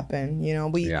it happen,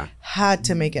 We had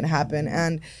to make it happen.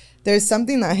 And there's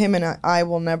something that him and I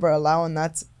will never allow, and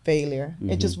that's failure.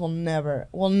 It just we'll never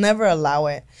allow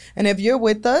it. And if you're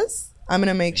with us, I'm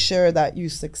gonna make sure that you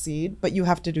succeed, but you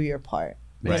have to do your part.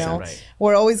 Right.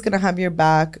 We're always gonna have your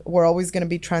back. We're always gonna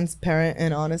be transparent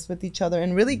and honest with each other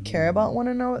and really care about one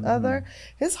another.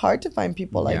 It's hard to find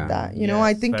people like that.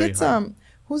 I think it's hard.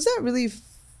 Who's that really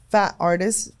fat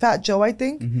artist? Fat Joe, I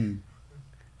think.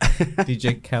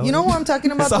 DJ Kelly. You know who I'm talking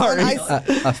about? Sorry.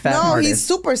 A fat artist. He's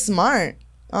super smart.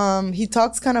 He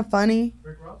talks kind of funny.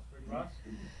 Rick Ross?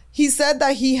 He said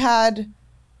that he had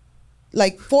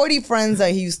like 40 friends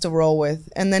that he used to roll with,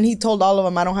 and then he told all of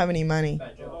them, I don't have any money.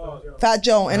 Fat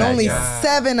Joe. And only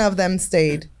 7 of them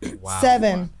stayed. Wow.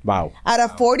 7. Wow. Out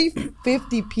of 40,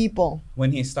 50 people.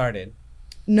 When he started.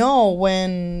 No,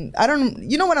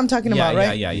 you know what I'm talking about,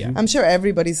 right? Yeah. I'm sure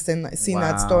everybody's seen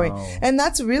that story. And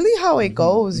that's really how it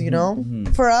goes,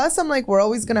 For us, I'm like, we're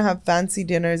always going to have fancy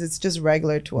dinners. It's just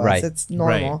regular to us. Right. It's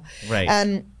normal. Right.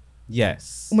 And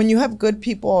yes, when you have good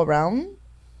people around,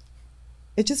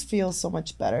 it just feels so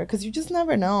much better, because you just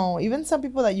never know. Even some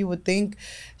people that you would think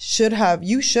should have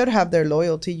their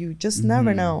loyalty, you just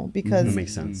never know, because That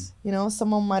makes sense.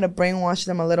 Someone might have brainwashed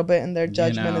them a little bit, and their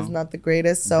judgment is not the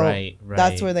greatest, so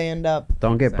that's where they end up.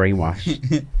 Don't get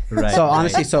brainwashed. right. So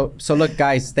honestly, so look,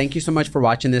 guys, thank you so much for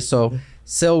watching this. So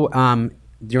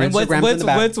your and Instagram's in the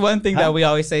back. what's one thing that we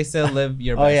always say? Still live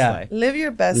your best life. Live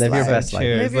your best Live life. your best life.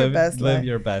 Live your best life. Live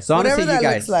your best. So honestly, Whatever you that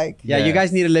guys, looks like. you Yes.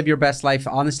 guys need to live your best life.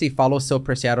 Honestly, follow Sil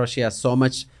Preciado. She has so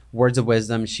much words of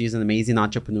wisdom. She's an amazing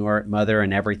entrepreneur, mother,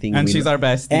 and everything. And she's our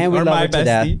bestie. And we or love my her to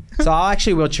death. bestie. So I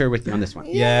actually will cheer with you on this one.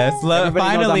 Yes. Everybody knows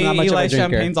Finally, I'm not much of a Eli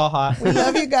drinker. Champagne's all hot. We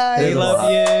love you guys. We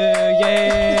love you.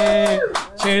 Yay.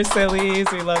 Cheers,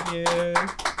 sillies. We love you.